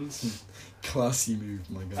 £3 Classy move,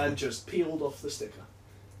 my guy. and just peeled off the sticker.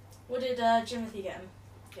 What did Timothy get him?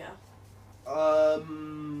 Yeah.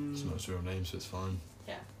 It's not his real name, so it's fine.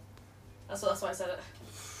 That's why I said it.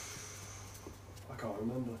 I can't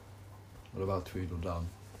remember. What about Tweedledum?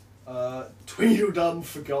 Tweedledum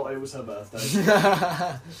forgot it was her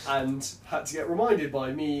birthday and had to get reminded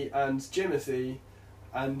by me and Jimothy,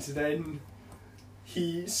 and then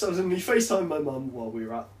he suddenly FaceTimed my mum while we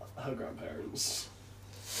were at her grandparents'.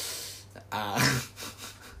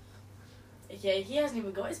 Yeah, he hasn't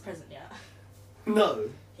even got his present yet. No,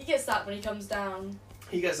 He gets that when he comes down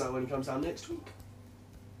he gets that when he comes down next week.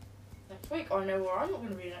 next week. Or I know where I'm not going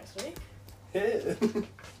to be next week. Yeah.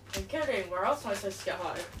 I'm kidding. Where else am I supposed to get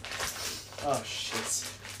home? Oh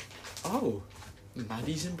shit. Oh,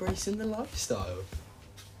 Maddie's embracing the lifestyle.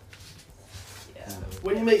 Yeah.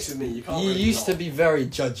 When you mix with me, you can't. You really used to not. be very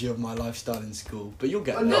judgy of my lifestyle in school, but you'll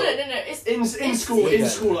get Oh, there. No. no. It's In it's school, the- in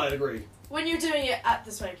school, I'd agree. when you're doing it at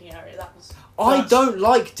the smoking area. That was. I That's- don't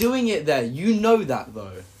like doing it there. You know that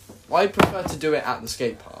though. I prefer to do it at the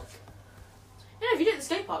skate park. Yeah, if you do it at the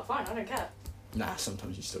skate park, fine, I don't care. Nah,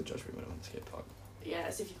 sometimes you still judge me when I'm at the skate park. Yeah,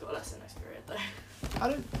 as if you've got a lesson next period, though. I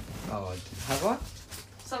don't. Oh, I do. Have I?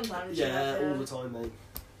 Sometimes. Yeah, you all the time, mate.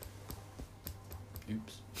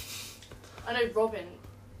 Oops. I know Robin.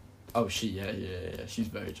 Oh, yeah. She's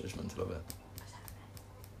very judgmental of it.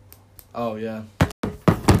 Oh, yeah.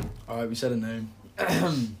 Alright, we said a name.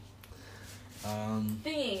 Thingy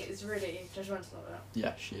is really judgmental of it.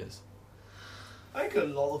 Yeah, she is. I think a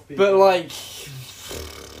lot of people. But, like...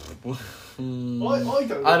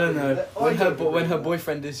 I don't know. When her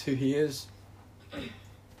boyfriend is who he is,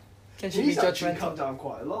 can she He's be actually judgmental? cut down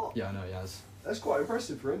quite a lot. Yeah, I know he has. That's quite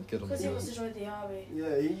impressive for him. Good on Because he him. wants to join the army.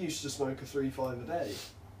 Yeah, he used to smoke a 3-5 a day.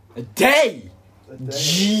 A day? A day.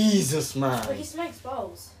 Jesus, man. But he smokes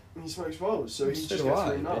bowls. He smokes bowls, so he So just do gets I,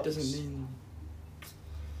 really but it nuts. doesn't mean...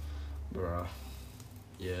 Bruh.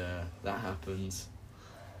 Yeah, that happens.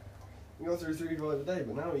 He got through 3-5 a day,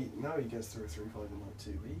 but now he gets through a 3-5 in like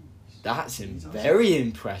 2 weeks. That's He doesn't- very He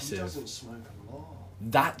impressive. doesn't smoke a lot.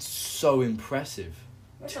 That's so impressive.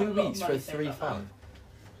 That's 2 not a lot of weeks for money a to think about 3-5.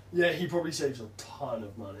 Yeah, he probably saves a ton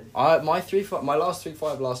of money. My last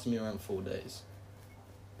 3-5 lasted me around 4 days.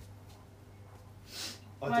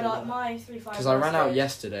 My 3-5. Because I ran out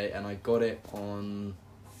yesterday and I got it on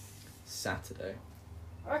Saturday.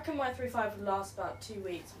 I reckon my 3-5 would last about 2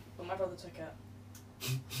 weeks, but my brother took it.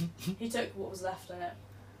 He took what was left in it,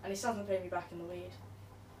 and he still hasn't paid me back in the weed.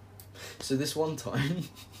 So this one time,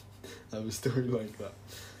 I have a story like that.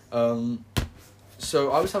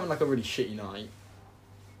 So I was having like a really shitty night.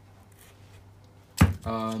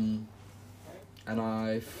 And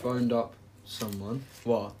I phoned up someone.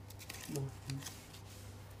 What?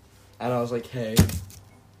 And I was like, hey,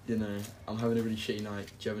 you know, I'm having a really shitty night.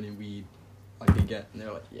 Do you have any weed I can get? And they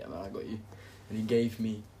were like, yeah, man, I got you. And he gave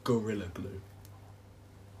me Gorilla Glue.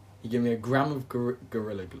 He gave me a gram of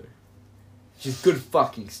Gorilla Glue. Which is good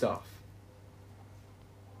fucking stuff.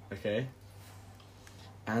 Okay?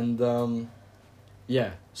 And,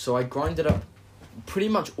 yeah. So I grinded up pretty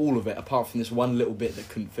much all of it, apart from this one little bit that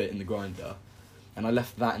couldn't fit in the grinder. And I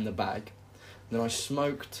left that in the bag. And then I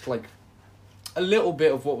smoked, like, a little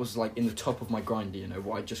bit of what was, like, in the top of my grinder, you know,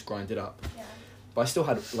 what I just grinded up. Yeah. But I still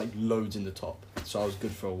had, like, loads in the top. So I was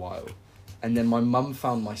good for a while. And then my mum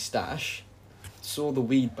found my stash, saw the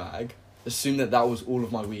weed bag, assumed that that was all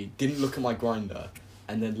of my weed, didn't look at my grinder,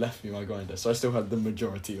 and then left me my grinder. So I still had the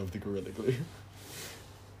majority of the Gorilla Glue.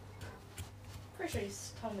 Pretty sure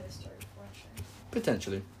he's told me this story before, actually.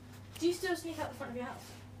 Potentially. Do you still sneak out the front of your house?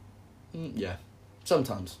 Yeah.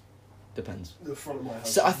 Sometimes. Depends. The front of my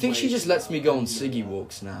house. So I is think she way just too lets me loud, go on you know ciggy that.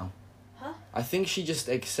 walks now. Huh? I think she just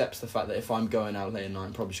accepts the fact that if I'm going out late at night,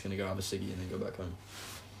 I'm probably just going to go have a ciggy and then go back home.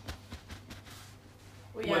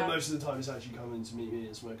 Well, When yeah. most of the time it's actually coming to meet me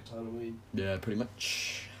and smoke a ton of weed. Yeah, pretty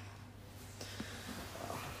much.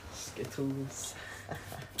 Skittles.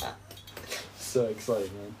 So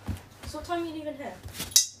excited, man. So what time are you leaving here?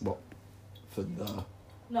 For the...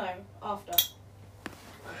 No, after.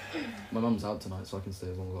 My mum's out tonight, so I can stay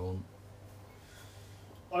as long as I want.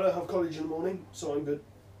 I don't have college in the morning, so I'm good.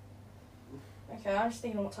 Okay, I'm just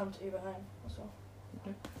thinking of what time to Uber home. That's all.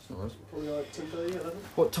 It's not worse. Probably like 10:30, 11.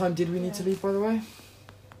 What time did we need to leave, by the way?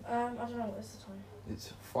 I don't know what is the time.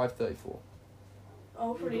 It's 5:34.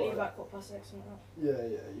 I'll probably You got leave it. about 6:15, something like Yeah,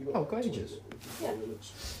 you got. Oh, like got 20 ages. Yeah. minutes.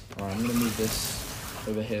 Alright, I'm going to move this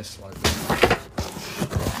over here slightly.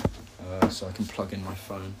 So I can plug in my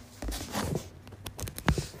phone.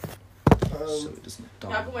 So it doesn't that. die.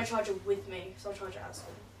 Yeah, I've got my charger with me, so I'll charge it at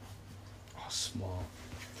school. Oh, smart.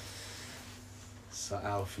 So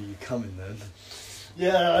Alfie, you coming then?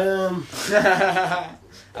 Yeah, I am.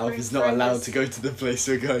 Alfie's not allowed to go to the place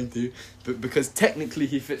we're going to, but because technically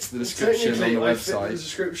he fits the description on the Technically, I fit the website.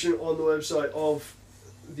 description on the website of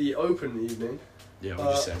the open evening. Yeah,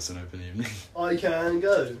 we'll just say it's an open evening. I can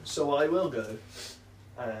go, so I will go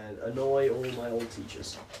and annoy all my old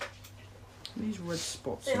teachers. These red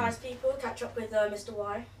spots. Say hi to people, catch up with Mr.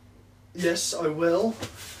 Y. Yes, I will.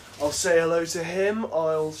 I'll say hello to him.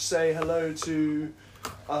 I'll say hello to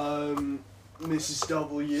Mrs.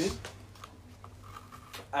 W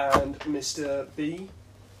and Mr. B,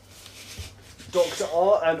 Dr.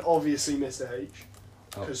 R, and obviously Mr. H.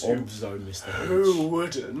 Oh, 'Cause who- Obzo, Mr. H. Who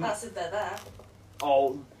wouldn't? That's it, they're there.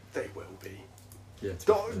 Oh, they will be. Yeah, to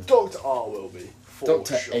be fair. Dr. R will be. For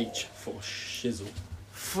Dr. sure. H for shizzle.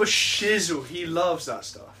 For shizzle, he loves that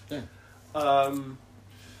stuff. Yeah.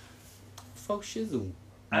 For shizzle.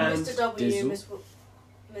 And Mr. W, Dizzle.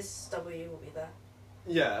 Miss W will be there.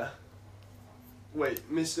 yeah. Wait,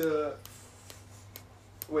 Mr.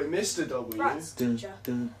 W. Rats Dun, teacher.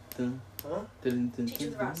 dun, dun, Huh? dun, dun, Teacher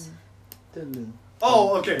of the dun, rats.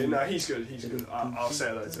 Oh, okay. No, he's good. He's good. I'll say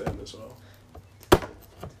hello to him as well.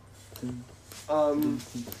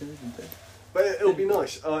 But it'll be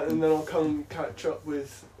nice, and then I'll come catch up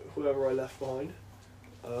with whoever I left behind.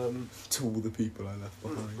 To all the people I left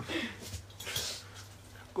behind.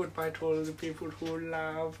 Goodbye to all the people who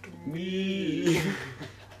loved me.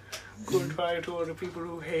 Goodbye to all the people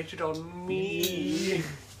who hated on me.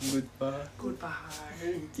 Goodbye. Goodbye.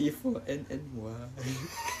 D4NNY.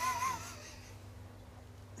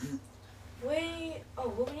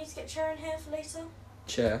 Will we need to get a chair in here for later?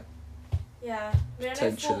 Chair. Yeah. I know 4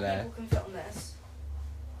 Potentially. people can fit on this.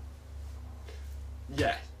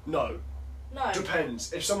 Yeah. No. No.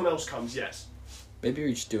 Depends. If someone else comes, yes. Maybe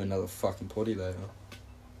we just do another fucking potty later.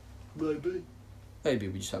 Maybe. Maybe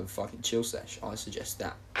we just have a fucking chill sesh. I suggest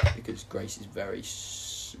that. Because Grace is very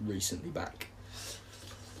recently back.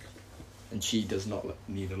 And she does not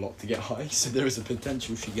need a lot to get high, so there is a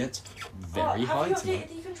potential she gets very high Have you tonight.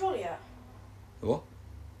 updated the controller yet? What?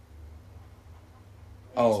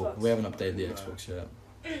 The Oh, Xbox? we haven't updated the No. Xbox yet.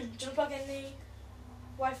 Do you want to plug in the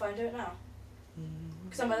Wi-Fi and do it now?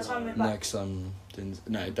 Because by the time we're No, back... because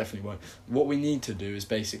no, it definitely won't. What we need to do is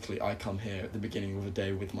basically I come here at the beginning of the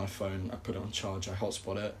day with my phone, I put it on charge, I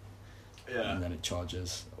hotspot it, Yeah. and then it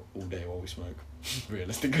charges all day while we smoke,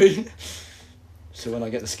 realistically. So when I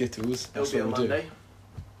get the Skittles, It'll that's be a what we'll Monday.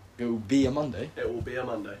 do. It will be a Monday? It will be a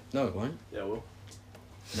Monday. No, it won't. Yeah, well.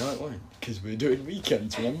 No, it won't. Because we're doing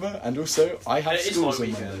weekends, remember? And also, I have It is schools my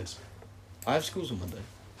on weekend. Monday. I have schools on Monday.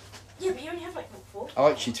 Yeah, but you only have like, what, 4?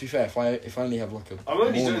 Oh, actually, to be fair, if I only have like a I'm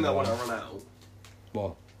only doing morning that when I one- run out.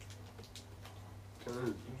 What?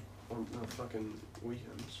 On the fucking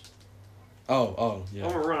weekends. Oh, I yeah.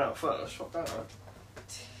 want to run out first. Fuck that.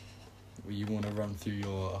 Well, you want to run through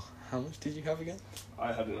your... How much did you have again?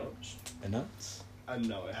 I had an ounce. An ounce? And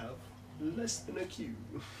now I have less than a cube.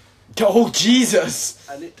 Oh, Jesus!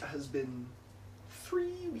 And it has been 3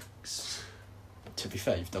 weeks. To be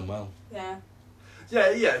fair, you've done well. Yeah.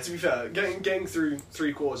 Yeah, to be fair, getting through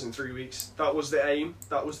 3 quarters in 3 weeks, that was the aim.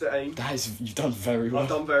 That is... You've done very well. I've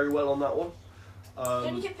done very well on that one.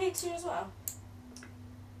 Don't you get paid soon as well?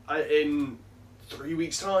 In 3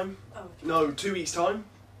 weeks' time? Oh, okay. No, 2 weeks' time,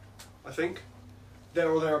 I think. There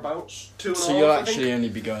or thereabouts. 2.5, So you'll I think. actually only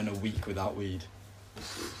be going a week without weed.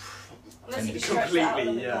 Unless you And stretch it out a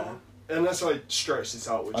little Completely, bit yeah. more. Unless I stretch this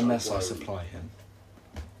out, which Unless I won't. supply him.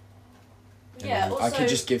 And Yeah, then also... I could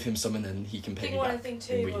just give him some and then he can pay Thing me 1 back and Thing in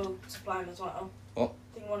 2 weed. will supply them as well. What?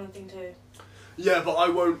 Thing 1 and Thing 2. Yeah, but I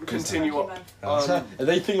won't Who's continue Thank up. you, man. Are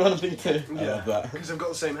they thing 1 and thing 2? I Yeah, love that. because I've got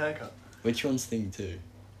the same haircut. Which one's thing 2?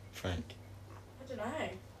 Frank? I don't know.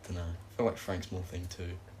 Don't know. I feel like Frank's more thing 2.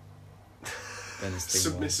 Then it's thing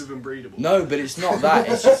 1. Submissive and breedable. No, but it's not that.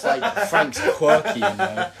 It's just like Frank's quirky, you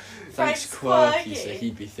know. Frank's quirky, so quirky.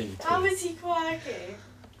 he'd be thing 2. How is he quirky?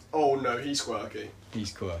 Oh no, he's quirky.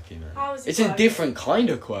 He's quirky, man. How is he It's a quirky? different kind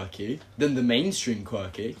of quirky than the mainstream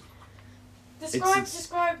quirky. Describe It's-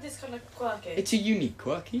 describe this kind of quirky. It's a unique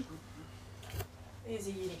quirky. He's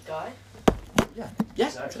a unique guy. Yeah,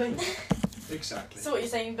 Exactly. Exactly. So what you're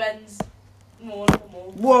saying, Ben's more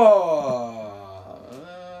normal. Whoa.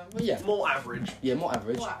 Well, yeah. More average. Yeah, more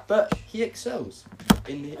average. More average. But he excels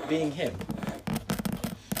in being him.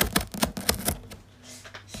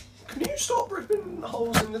 Can you stop ripping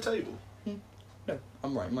holes in the table? No,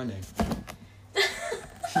 I'm writing my name.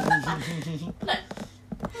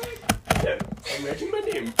 Yeah, I'm making my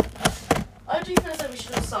name. I do feel as though we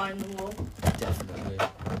should have signed them all. Definitely.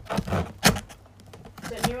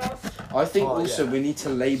 Don't you, Alf? I think Oh, also yeah. we need to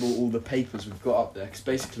label all the papers we've got up there because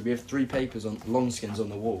basically we have 3 papers on long skins on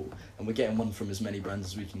the wall and we're getting one from as many brands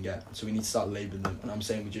as we can get. So we need to start labeling them and I'm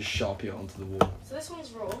saying we just sharpie it onto the wall. So this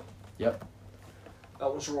one's raw. Yep.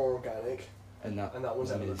 That was raw organic. And that was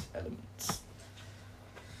one element. is elements.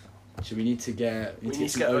 So we need to get We need to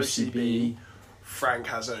some get OCB. OCB. Frank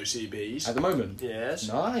has OCBs. At the moment. Yes.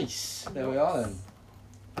 Nice. There we are then.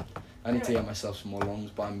 I need to get myself some more longs,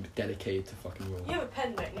 but I'm dedicated to fucking raw. You have a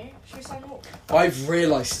pen, don't you? Should we sign them all? I've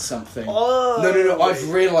realised something. Oh, No. I've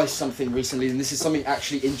realised something recently, and this is something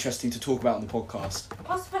actually interesting to talk about on the podcast.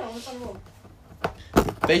 Pass the pen, I want to sign them all.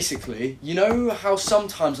 Basically, you know how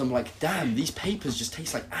sometimes I'm like, damn, these papers just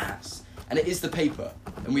taste like ass. And it is the paper.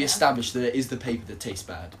 And we Yeah. established that it is the paper that tastes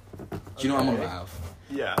bad. Do you know what I'm on Okay. about, Alf?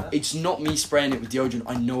 Yeah. It's not me spraying it with deodorant,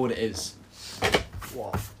 I know what it is.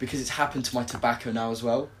 What? Because it's happened to my tobacco now as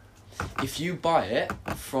well. If you buy it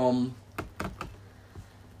from...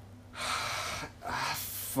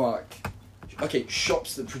 fuck. Okay,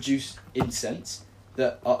 shops that produce incense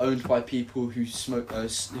that are owned by people who smoke,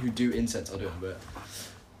 who do incense. I don't know,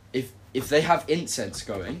 but if they have incense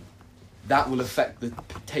going, that will affect the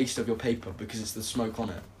taste of your paper because it's the smoke on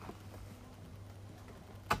it.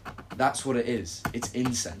 That's what it is. It's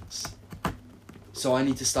incense. So I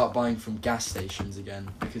need to start buying from gas stations again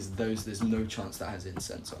because there's no chance that has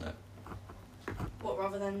incense on it. What,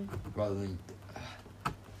 rather than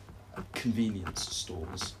convenience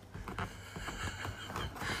stores.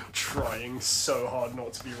 Trying so hard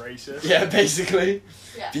not to be racist. Yeah, basically.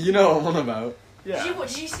 Yeah. Do you know what I'm on about? Yeah. Did you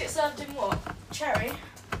just get served in what? Cherry?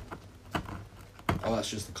 Oh, that's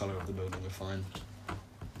just the colour of the building, we're fine.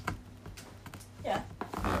 Yeah.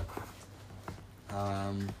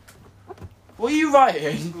 What are you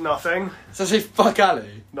writing? Nothing. Does that say fuck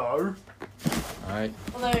Ali? No. Alright.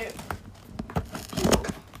 Although...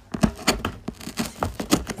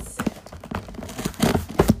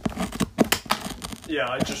 Yeah,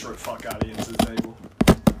 I just wrote fuck Ali into the table.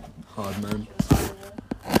 Hard, man.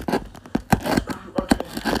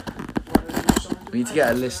 Okay. We need to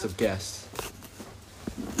get a list of guests.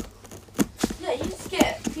 Yeah, you need to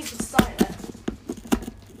get people to sign it.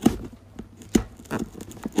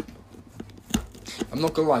 I'm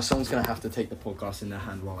not gonna lie, someone's gonna have to take the podcast in their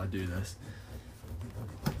hand while I do this.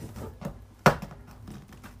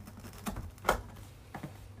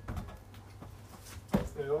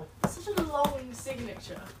 Such a long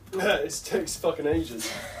signature. Yeah, it takes fucking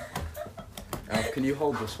ages. Alf, can you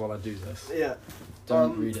hold this while I do this? Yeah.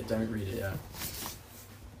 Don't read it yet.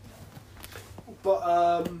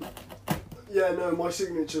 But, yeah, no, my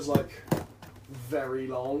signature's, like, very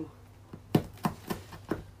long.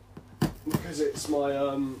 Because it's my,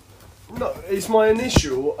 no, it's my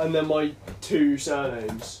initial and then my 2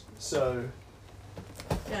 surnames. So,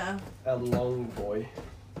 Yeah. a long boy.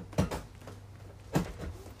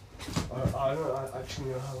 I don't actually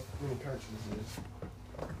know how many characters it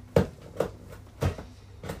is.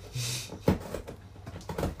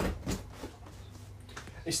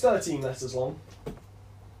 It's 13 letters long.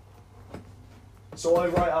 So I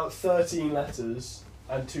write out 13 letters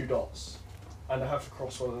and 2 dots. And I have to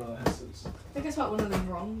cross one of the letters. I think I spelled one of them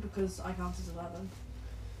wrong because I counted 11.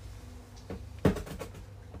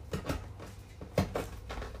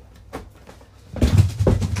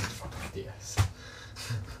 Yes.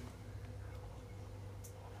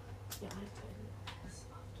 Yeah,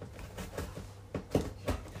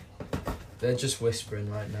 They're just whispering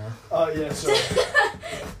right now. Yeah, so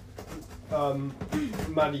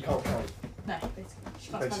Maddie can't count. No, basically.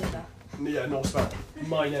 She can't spell either. Yeah, nor spell.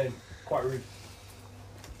 My name. Quite rude.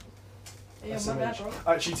 Yeah, my bad, SMH.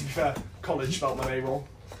 bro. Actually, to be fair, college spelled my name wrong.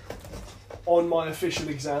 On my official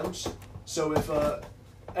exams. So if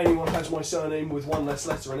anyone has my surname with 1 less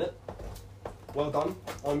letter in it, well done.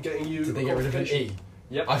 I'm getting you. Did they get rid of an qualification. E?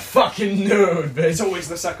 Yep. I fucking knew it would be. It's always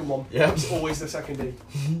the second one. Yep. It's always the second E.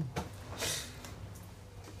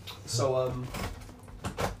 So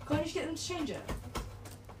Can't you just get them to change it?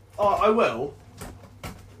 I will.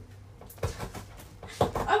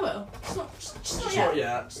 I will. Just not Just yet. not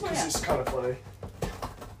yet, Just not because yet. it's kind of funny.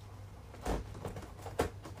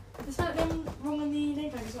 Is that them wrong on the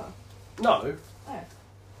name tag as well? No, Oh.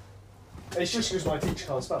 it's just because my teacher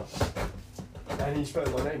can't spell. And he's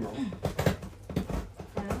putting my name wrong.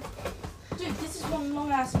 Yeah. Dude, this is one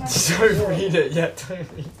long ass man. Don't read it yet, don't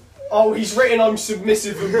read it. Oh, he's written I'm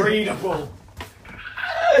submissive and breedable.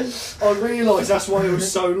 I realised that's why it was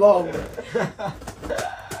so long.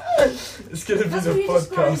 It's gonna be That's the what you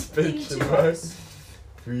podcast described in picture, two bro. words.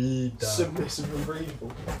 Read that. Submissive and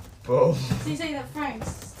breedable. Boom. So you say that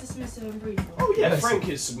Frank's dismissive and breedable? Oh yeah, Yes. Frank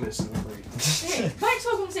is submissive and breedable. Hey, Frank's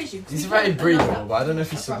for conversation. He's very breathable, but I don't know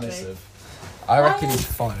if he's submissive. I reckon he's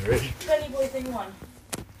fiery. Benny boy thing 1.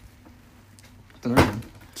 Don't know.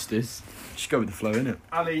 Just this. Just go with the flow, innit?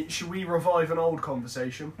 Ali, should we revive an old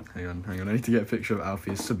conversation? Hang on. I need to get a picture of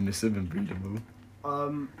Alfie as submissive and breathable.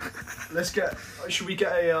 Should we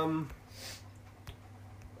get a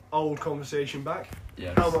old conversation back?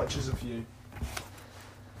 Yeah. How much is a few?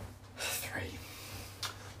 3.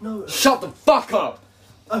 No, Shut the fuck up!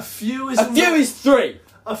 a few is A few is 3!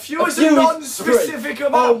 a few a is few a is non-specific three.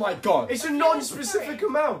 amount. Oh my god. It's a non-specific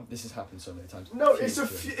amount. This has happened so many times. No, Few it's is a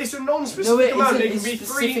three. it's a No, non-specific it amount. isn't. It can It's be 3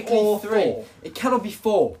 specifically or 3. 4. It cannot be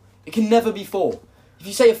 4. It can never be 4. If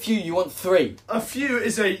you say a few, you want 3. A few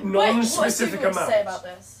is a Wait, non-specific what does Google amount. say about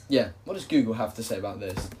this? Yeah. What does Google have to say about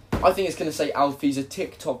this? I think it's going to say Alfie's a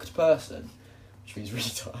TikToked person, which means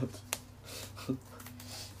retard.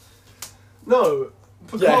 No,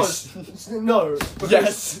 because no, because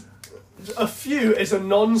Yes. a few is a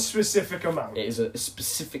non-specific amount. It is a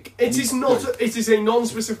specific. It is not. It is a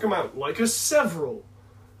non-specific amount, like a several.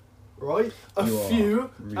 Right? A You are few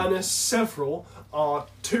rude. and a several are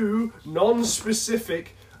 2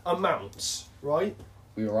 non-specific amounts. Right?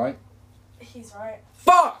 We alright? He's right.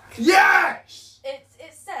 Fuck! Yes! It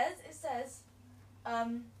says,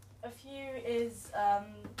 a few is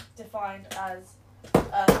defined as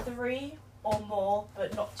 3 or more,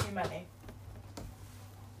 but not too many.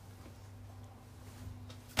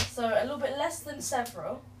 So a little bit less than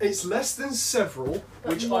several. It's less than several,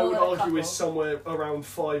 But which I more would than a argue couple. is somewhere around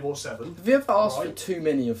 5 or 7. Have you ever asked for Right. too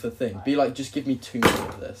many of a thing? Be like, just give me too much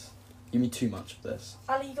of this. Give me too much of this.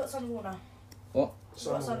 Ali, you got Sun and Warner. What?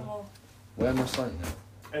 You got Sun and Warner. Where am I signing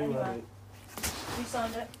it? Anyway, Anyway. You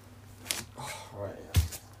signed it. Right.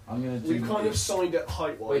 I'm gonna do. we kind of signed it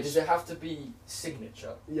height-wise. Wait, does it have to be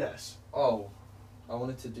signature? Yes. Oh, I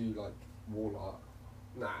wanted to do like wall art,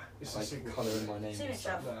 Nah, it's a like signature. colouring my name. and Signature.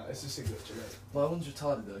 stuff. Nah, it's a signature, mate. My one's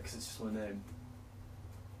retarded though, because it's just my name.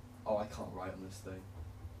 Oh, I can't write on this thing.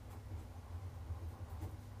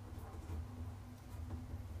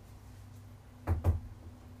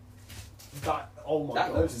 Oh my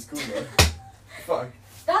That god. nose is cool though. Fuck.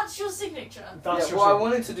 That's your signature. That's Yeah, your well, I signature.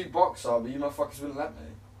 wanted to do box art, but you motherfuckers wouldn't let me.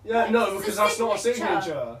 Yeah, It's no, a because that's not a signature.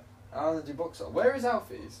 signature. I want to do box art. Where is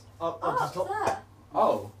Alfie's? Up Oh, the up top. there.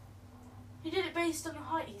 Oh. He did it based on the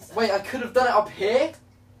height, he said. Wait, I could have done it up here?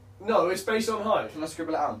 No, it's based on height. Can I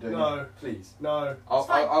scribble it out and do it? No. again? Please. No. I'll It's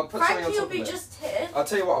fine. put something Frankie on will top be of it. just here. I'll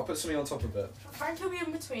tell you what, I'll put something on top of it. Frankie will be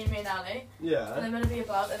in between me and Ali. And Yeah. then going to be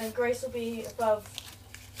above. And then Grace will be above.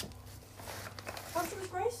 How tall is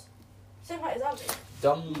Grace? Same height as Ali.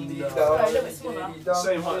 Dum No. dee No, a little bit smaller.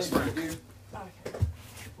 Same height as Frank. Oh, okay.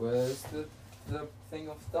 Where's the thing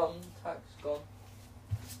of thumb tax gone?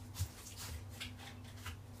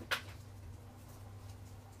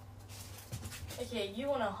 Okay, you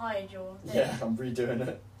want to hide your thing. Yeah, I'm redoing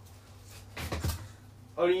it.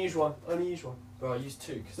 Only use one. Only use one. Bro, I used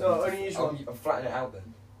two because No, only use one. I'll flatten it out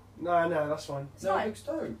then. No, no, that's fine. It's No, it fine. looks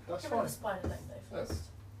dope. That's Give it fine. a spider leg though first.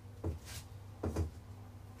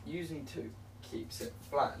 Using two keeps it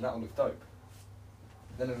flat and that'll look dope.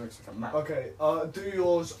 Then it looks like a map. Okay, do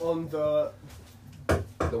yours on the,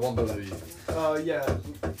 The one below you. yeah,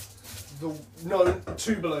 no,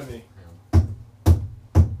 2 below me. No,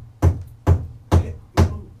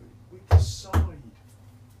 with the side.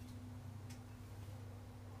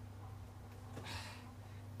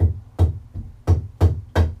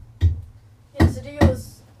 Yeah, so do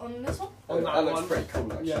yours on this one? On that that looks one. pretty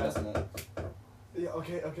cool actually, Yeah. doesn't it? Yeah,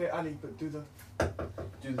 okay, Ali, but do the,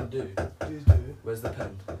 Do the do. do, Where's the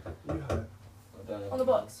pen? you have it. I don't know. On the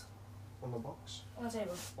box? On the box. On the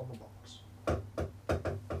table? On the box.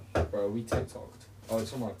 Bro, we TikToked. Oh,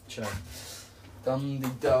 it's on my chair. Dum dee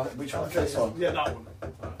da. Which one? This one. Yeah, that one.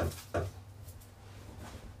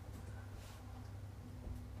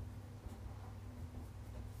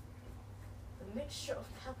 The mixture of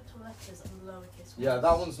capital letters and lowercase. Yeah, words.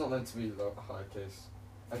 that one's not meant to be the high case.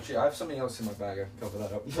 Actually, I have something else in my bag. I can cover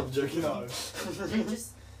that up. I'm joking. No. You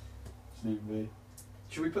just Leave me.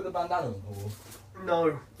 Should we put the bandana on the wall?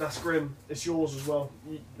 No, that's grim. It's yours as well.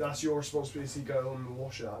 That's your responsibility. Go on and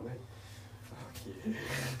wash it out, mate. Fuck you.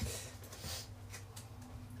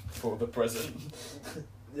 For the present.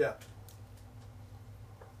 Yeah.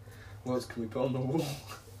 What else can we put on the wall?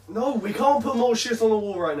 No, we can't put more shit on the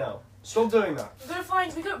wall right now. Stop doing that. we're gonna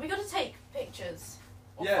find. We got to take pictures.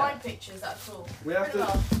 Or Yeah. find pictures that are cool. We have Print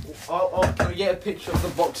to. them off. Can we get a picture of the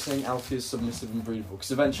box saying Alfie is submissive and breathable?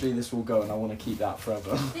 Because eventually this will go and I want to keep that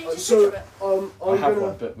forever. Did you take So, a picture of it? I I'm have gonna.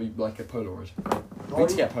 one, but we like a Polaroid. We need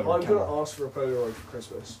to get a Polaroid I'm camera. gonna ask for a Polaroid for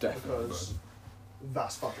Christmas. Definitely, Because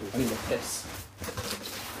that's fucking. I need a piss.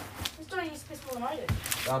 Just don't use piss more than I do.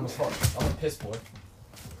 I'm a piss boy.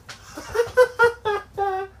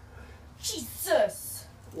 Jesus!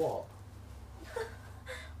 What?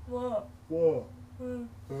 What? What? Hmm.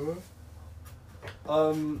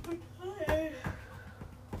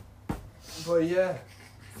 But yeah,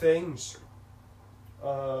 things.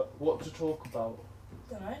 What to talk about?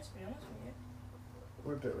 Don't know, to be honest with you.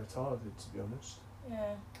 We're a bit retarded, to be honest.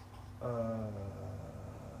 Yeah.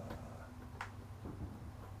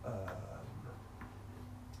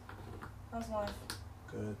 How's life?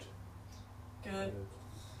 Good. Good.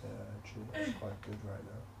 Yeah, actually, it's quite good right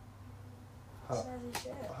now. Snazzy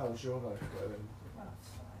shit. How's your life going? Oh, it's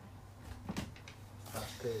fine.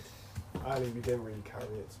 That's good. Ali, we didn't really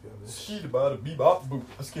carry it, to be honest.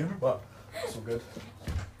 It's all good.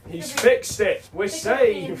 He's fixed it. We're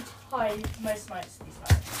saved. High most nights these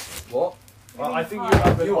nights. What? I think you high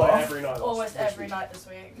have been You high are? every night. almost this every week. night this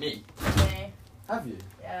week. Me? Me. Have you?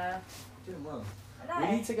 Yeah. Doing well. I know.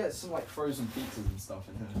 We need to get some like frozen pizzas and stuff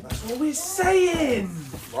in here. That's what we're saying.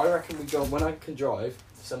 I reckon we go when I can drive.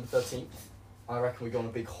 December 13th. I reckon we go on a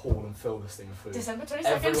big haul and fill this thing with food. December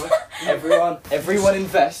 22nd. Everyone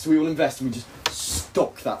invest. We all invest, and we just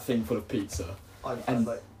stock that thing full of pizza. I'd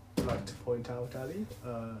like to point out, Ali,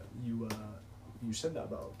 you said that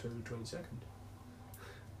about October 22nd.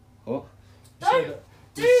 What? Don't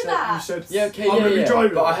do that! You said, Yeah, okay, I'm gonna be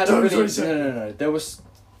driving. but I hadn't October really... 22nd. No.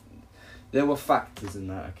 There were factors in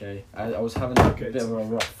that, okay? I was having a bit of a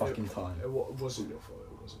rough fucking time. It wasn't your fault.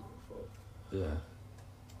 It wasn't your fault.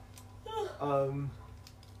 Yeah. Oh,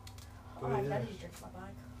 But I've yeah. let you drink my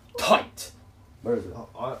bag. Tight! Where is it?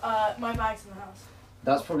 My bag's in the house.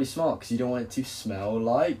 That's probably smart, because you don't want it to smell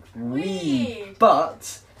like weed. Weed.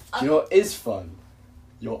 But, do you know what is fun?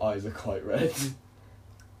 Your eyes are quite red.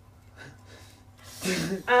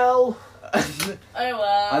 Al. Oh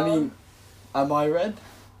well. I mean, am I red?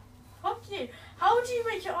 Fuck you. How do you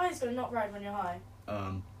make your eyes go not red when you're high?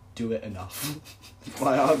 Do it enough.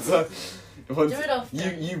 My answer. Once Do it often.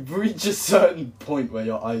 You reach a certain point where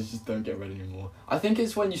your eyes just don't get red anymore. I think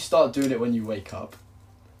it's when you start doing it when you wake up.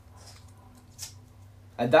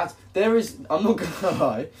 And I'm not gonna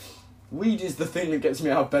lie, weed is the thing that gets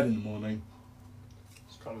me out of bed in the morning.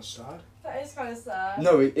 It's kind of sad. That is kind of sad.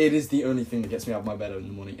 No, it is the only thing that gets me out of my bed in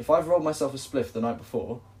the morning. If I've rolled myself a spliff the night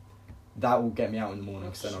before, that will get me out in the morning,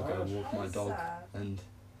 because then I'll go and walk my That's dog. sad. And,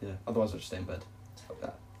 yeah, otherwise I'll just stay in bed. Like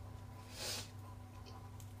that.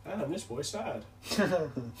 Damn, this boy's sad. Yeah,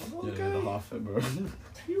 Okay. the half it, bro.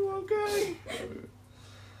 You okay?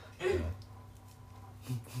 Yeah.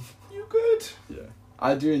 You good? Yeah.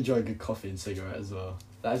 I do enjoy a good coffee and cigarette as well.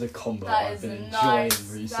 That is a combo That I've is been nice. enjoying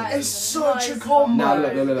That recently. is It's such a nice combo. Now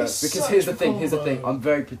combo. look. It's Because such here's the a thing. combo. I'm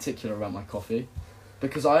very particular about my coffee,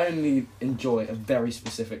 because I only enjoy a very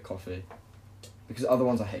specific coffee, because other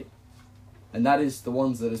ones I hate, and that is the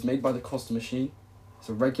ones that is made by the Costa machine. It's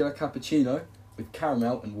a regular cappuccino with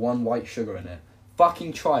caramel and 1 white sugar in it.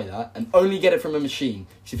 Fucking try that, and only get it from a machine.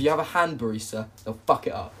 Because if you have a hand barista, they'll fuck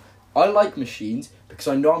it up. I like machines because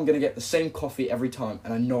I know I'm going to get the same coffee every time,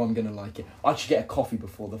 and I know I'm going to like it. I should get a coffee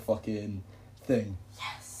before the fucking thing.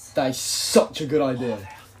 Yes. That is such a good idea.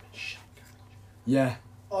 Yeah.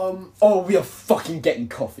 Um, Oh, we are fucking getting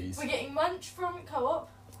coffees. We're getting munch from Co-op.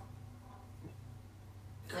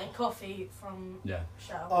 And coffee from Yeah.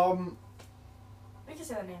 Shell. We can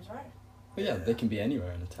say their names, right? But yeah, they can be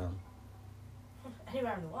anywhere in a town.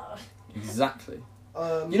 Anywhere in the world. Exactly.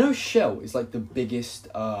 um, You know, Shell is like the biggest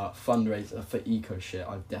fundraiser for eco shit.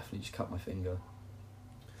 I've definitely just cut my finger.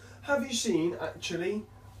 have you seen actually?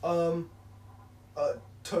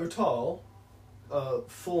 Total,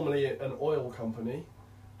 formerly an oil company,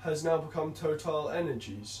 has now become Total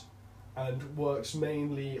Energies, and works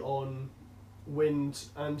mainly on wind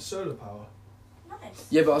and solar power. Nice.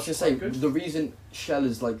 Yeah, but I was gonna say, Quite good. the reason Shell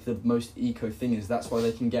is like the most eco thing is that's why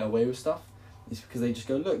they can get away with stuff. It's because they just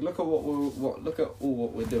go, look at look at all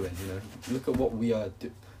what we're doing, you know. Look at what we are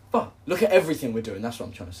doing. But look at everything we're doing. That's what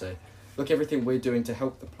I'm trying to say. Look at everything we're doing to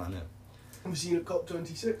help the planet. Have you seen at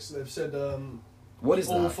COP26? They've said What is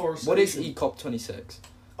all that? forestation. What is ECOP26?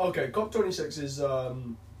 Okay, COP26 is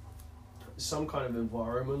some kind of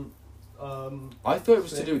environment. I thought it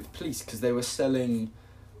was to thing. do with police because they were selling.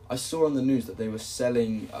 I saw on the news that they were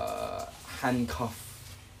selling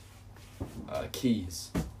handcuff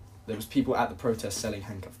keys. There was people at the protest selling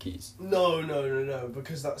handcuff keys. No,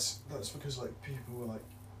 because that's because like people were like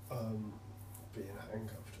being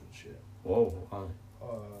handcuffed and shit. Whoa! Hi.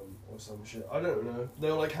 Or some shit. I don't know. They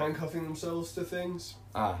were like handcuffing themselves to things,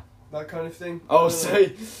 Ah. that kind of thing. Oh, I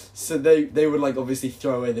don't know. so they would like obviously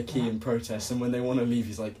throw away the key in protest, and when they want to leave,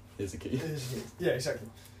 he's like, "Here's the key." Yeah, exactly.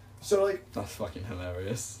 So like, That's fucking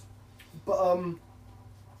hilarious. but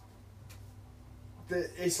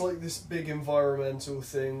it's like this big environmental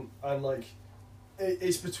thing, and like,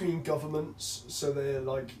 it's between governments, so they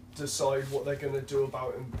like decide what they're gonna do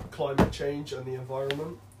about climate change and the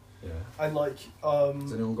environment, Yeah. and like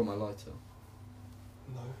Has anyone got my lighter?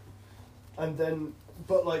 no, and then.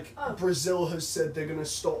 But like Oh. Brazil has said they're gonna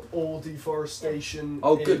stop all deforestation.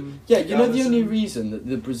 Oh, good. in Yeah, you know the Amazon. only reason that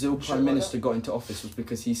the Brazil Shit Prime like Minister that. got into office was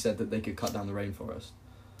because he said that they could cut down the rainforest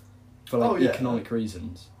for like Oh, yeah. economic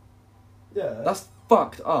reasons. Yeah. That's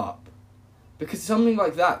fucked up. Because something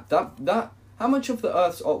like that how much of the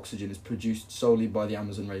Earth's oxygen is produced solely by the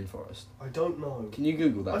Amazon rainforest? I don't know. Can you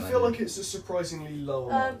Google that? I feel Maddie? like it's a surprisingly low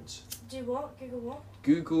amount. Do what? Google what?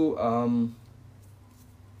 Google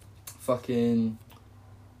fucking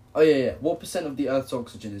oh yeah. What percent of the Earth's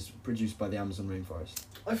oxygen is produced by the Amazon rainforest?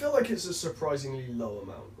 I feel like it's a surprisingly low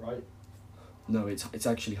amount, right? No, it's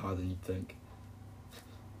actually higher than you'd think.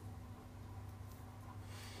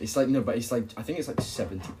 It's like no, but it's like I think it's like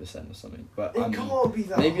 70% or something. But It can't be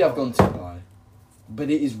that maybe high. I've gone too high, but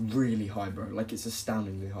it is really high, bro. Like it's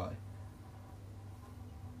astoundingly high.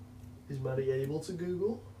 Is Maddie able to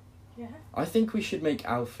Google? Yeah. I think we should make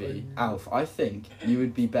Alfie. Alf, I think you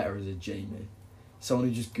would be better as a Jamie. Someone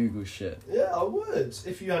who just Googles shit. Yeah, I would.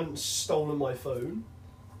 If you hadn't stolen my phone.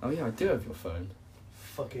 Oh yeah, I do have your phone.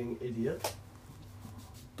 Fucking idiot.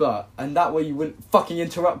 And that way you wouldn't fucking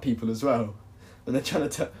interrupt people as well. When they're trying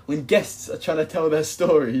to when guests are trying to tell their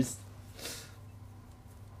stories.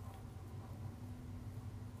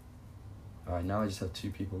 Alright, now I just have 2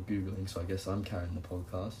 people Googling, so I guess I'm carrying the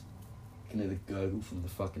podcast. You can hear the gurgle from the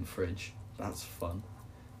fucking fridge. That's fun.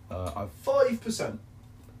 5%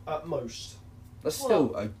 at most. That's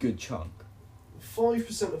still a good chunk.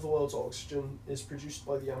 5% of the world's oxygen is produced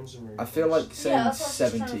by the Amazon rainforest. I feel like saying that's what I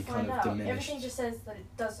was just 70 trying to kind find of out. diminished. Everything just says that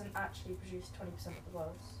it doesn't actually produce 20% of the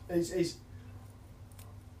world's.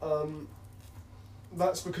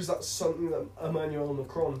 That's because that's something that Emmanuel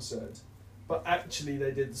Macron said. But actually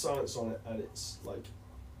they did the science on it and it's like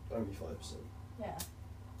only 5%. Yeah.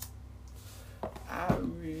 I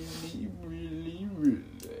really.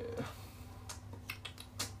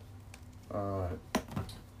 Alright.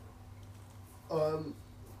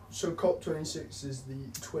 So COP26 is the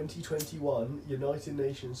 2021 United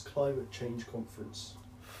Nations Climate Change Conference.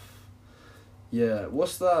 Yeah,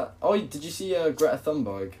 what's that? Oh, did you see Greta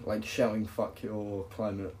Thunberg shouting "fuck your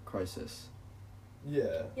climate crisis"?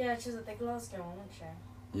 Yeah. Yeah, she's at the Glasgow one, wasn't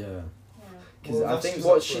she? Yeah. Yeah. Because Well, I that's think 'cause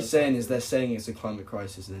what that's she's where saying it's is they're saying it's a climate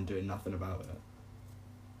crisis and then doing nothing about it.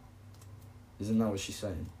 Isn't that what she's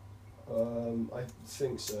saying? I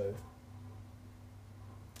think so.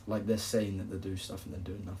 Like they're saying that they do stuff and they're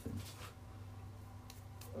doing nothing.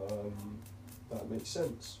 That makes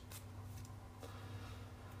sense.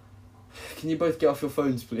 Can you both get off your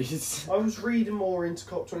phones, please? I was reading more into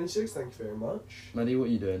COP26, thank you very much. Maddie, what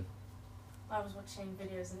are you doing? I was watching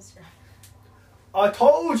videos on Instagram. I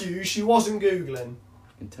told you she wasn't Googling.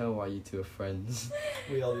 I can tell why you 2 are friends.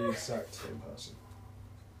 We are the exact same person.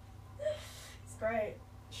 It's great.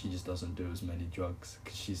 She just doesn't do as many drugs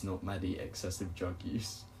because she's not Maddie excessive drug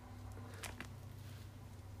use.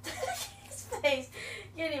 His face.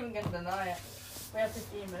 You ain't even gonna deny it. We have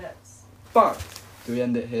 15 minutes. But do we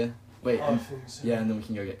end it here? Wait, I think so. yeah, and then we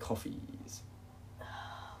can go get coffees.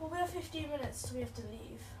 Well, we have 15 minutes till we have to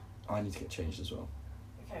leave. I need to get changed as well.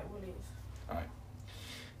 Okay, we'll leave. Alright.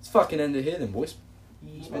 Let's fucking end it here then, boys.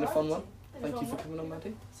 It's been a fun one. Been a Thank fun you for one. coming on,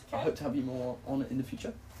 Maddie. It's okay. I hope to have you more on in the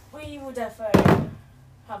future. We will definitely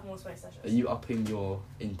have more space sessions. Are you upping your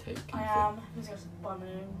intake? I am. I'm just going to buy my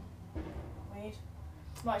own weed.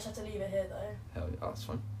 Might just have to leave it here though. Hell yeah, that's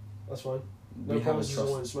fine. That's fine. No We have a promises I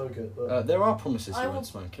trust. won't smoke it, but There are promises I you will won't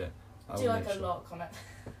smoke it. I Do will like make a sure. lock on it.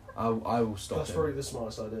 I will stop that's it. probably the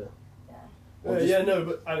smartest idea. Yeah. Or Yeah, just no,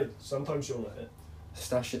 but Ali, sometimes you'll let it.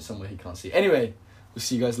 stash it somewhere he can't see. Anyway, we'll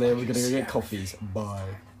see you guys later. We're gonna go get coffees. Bye.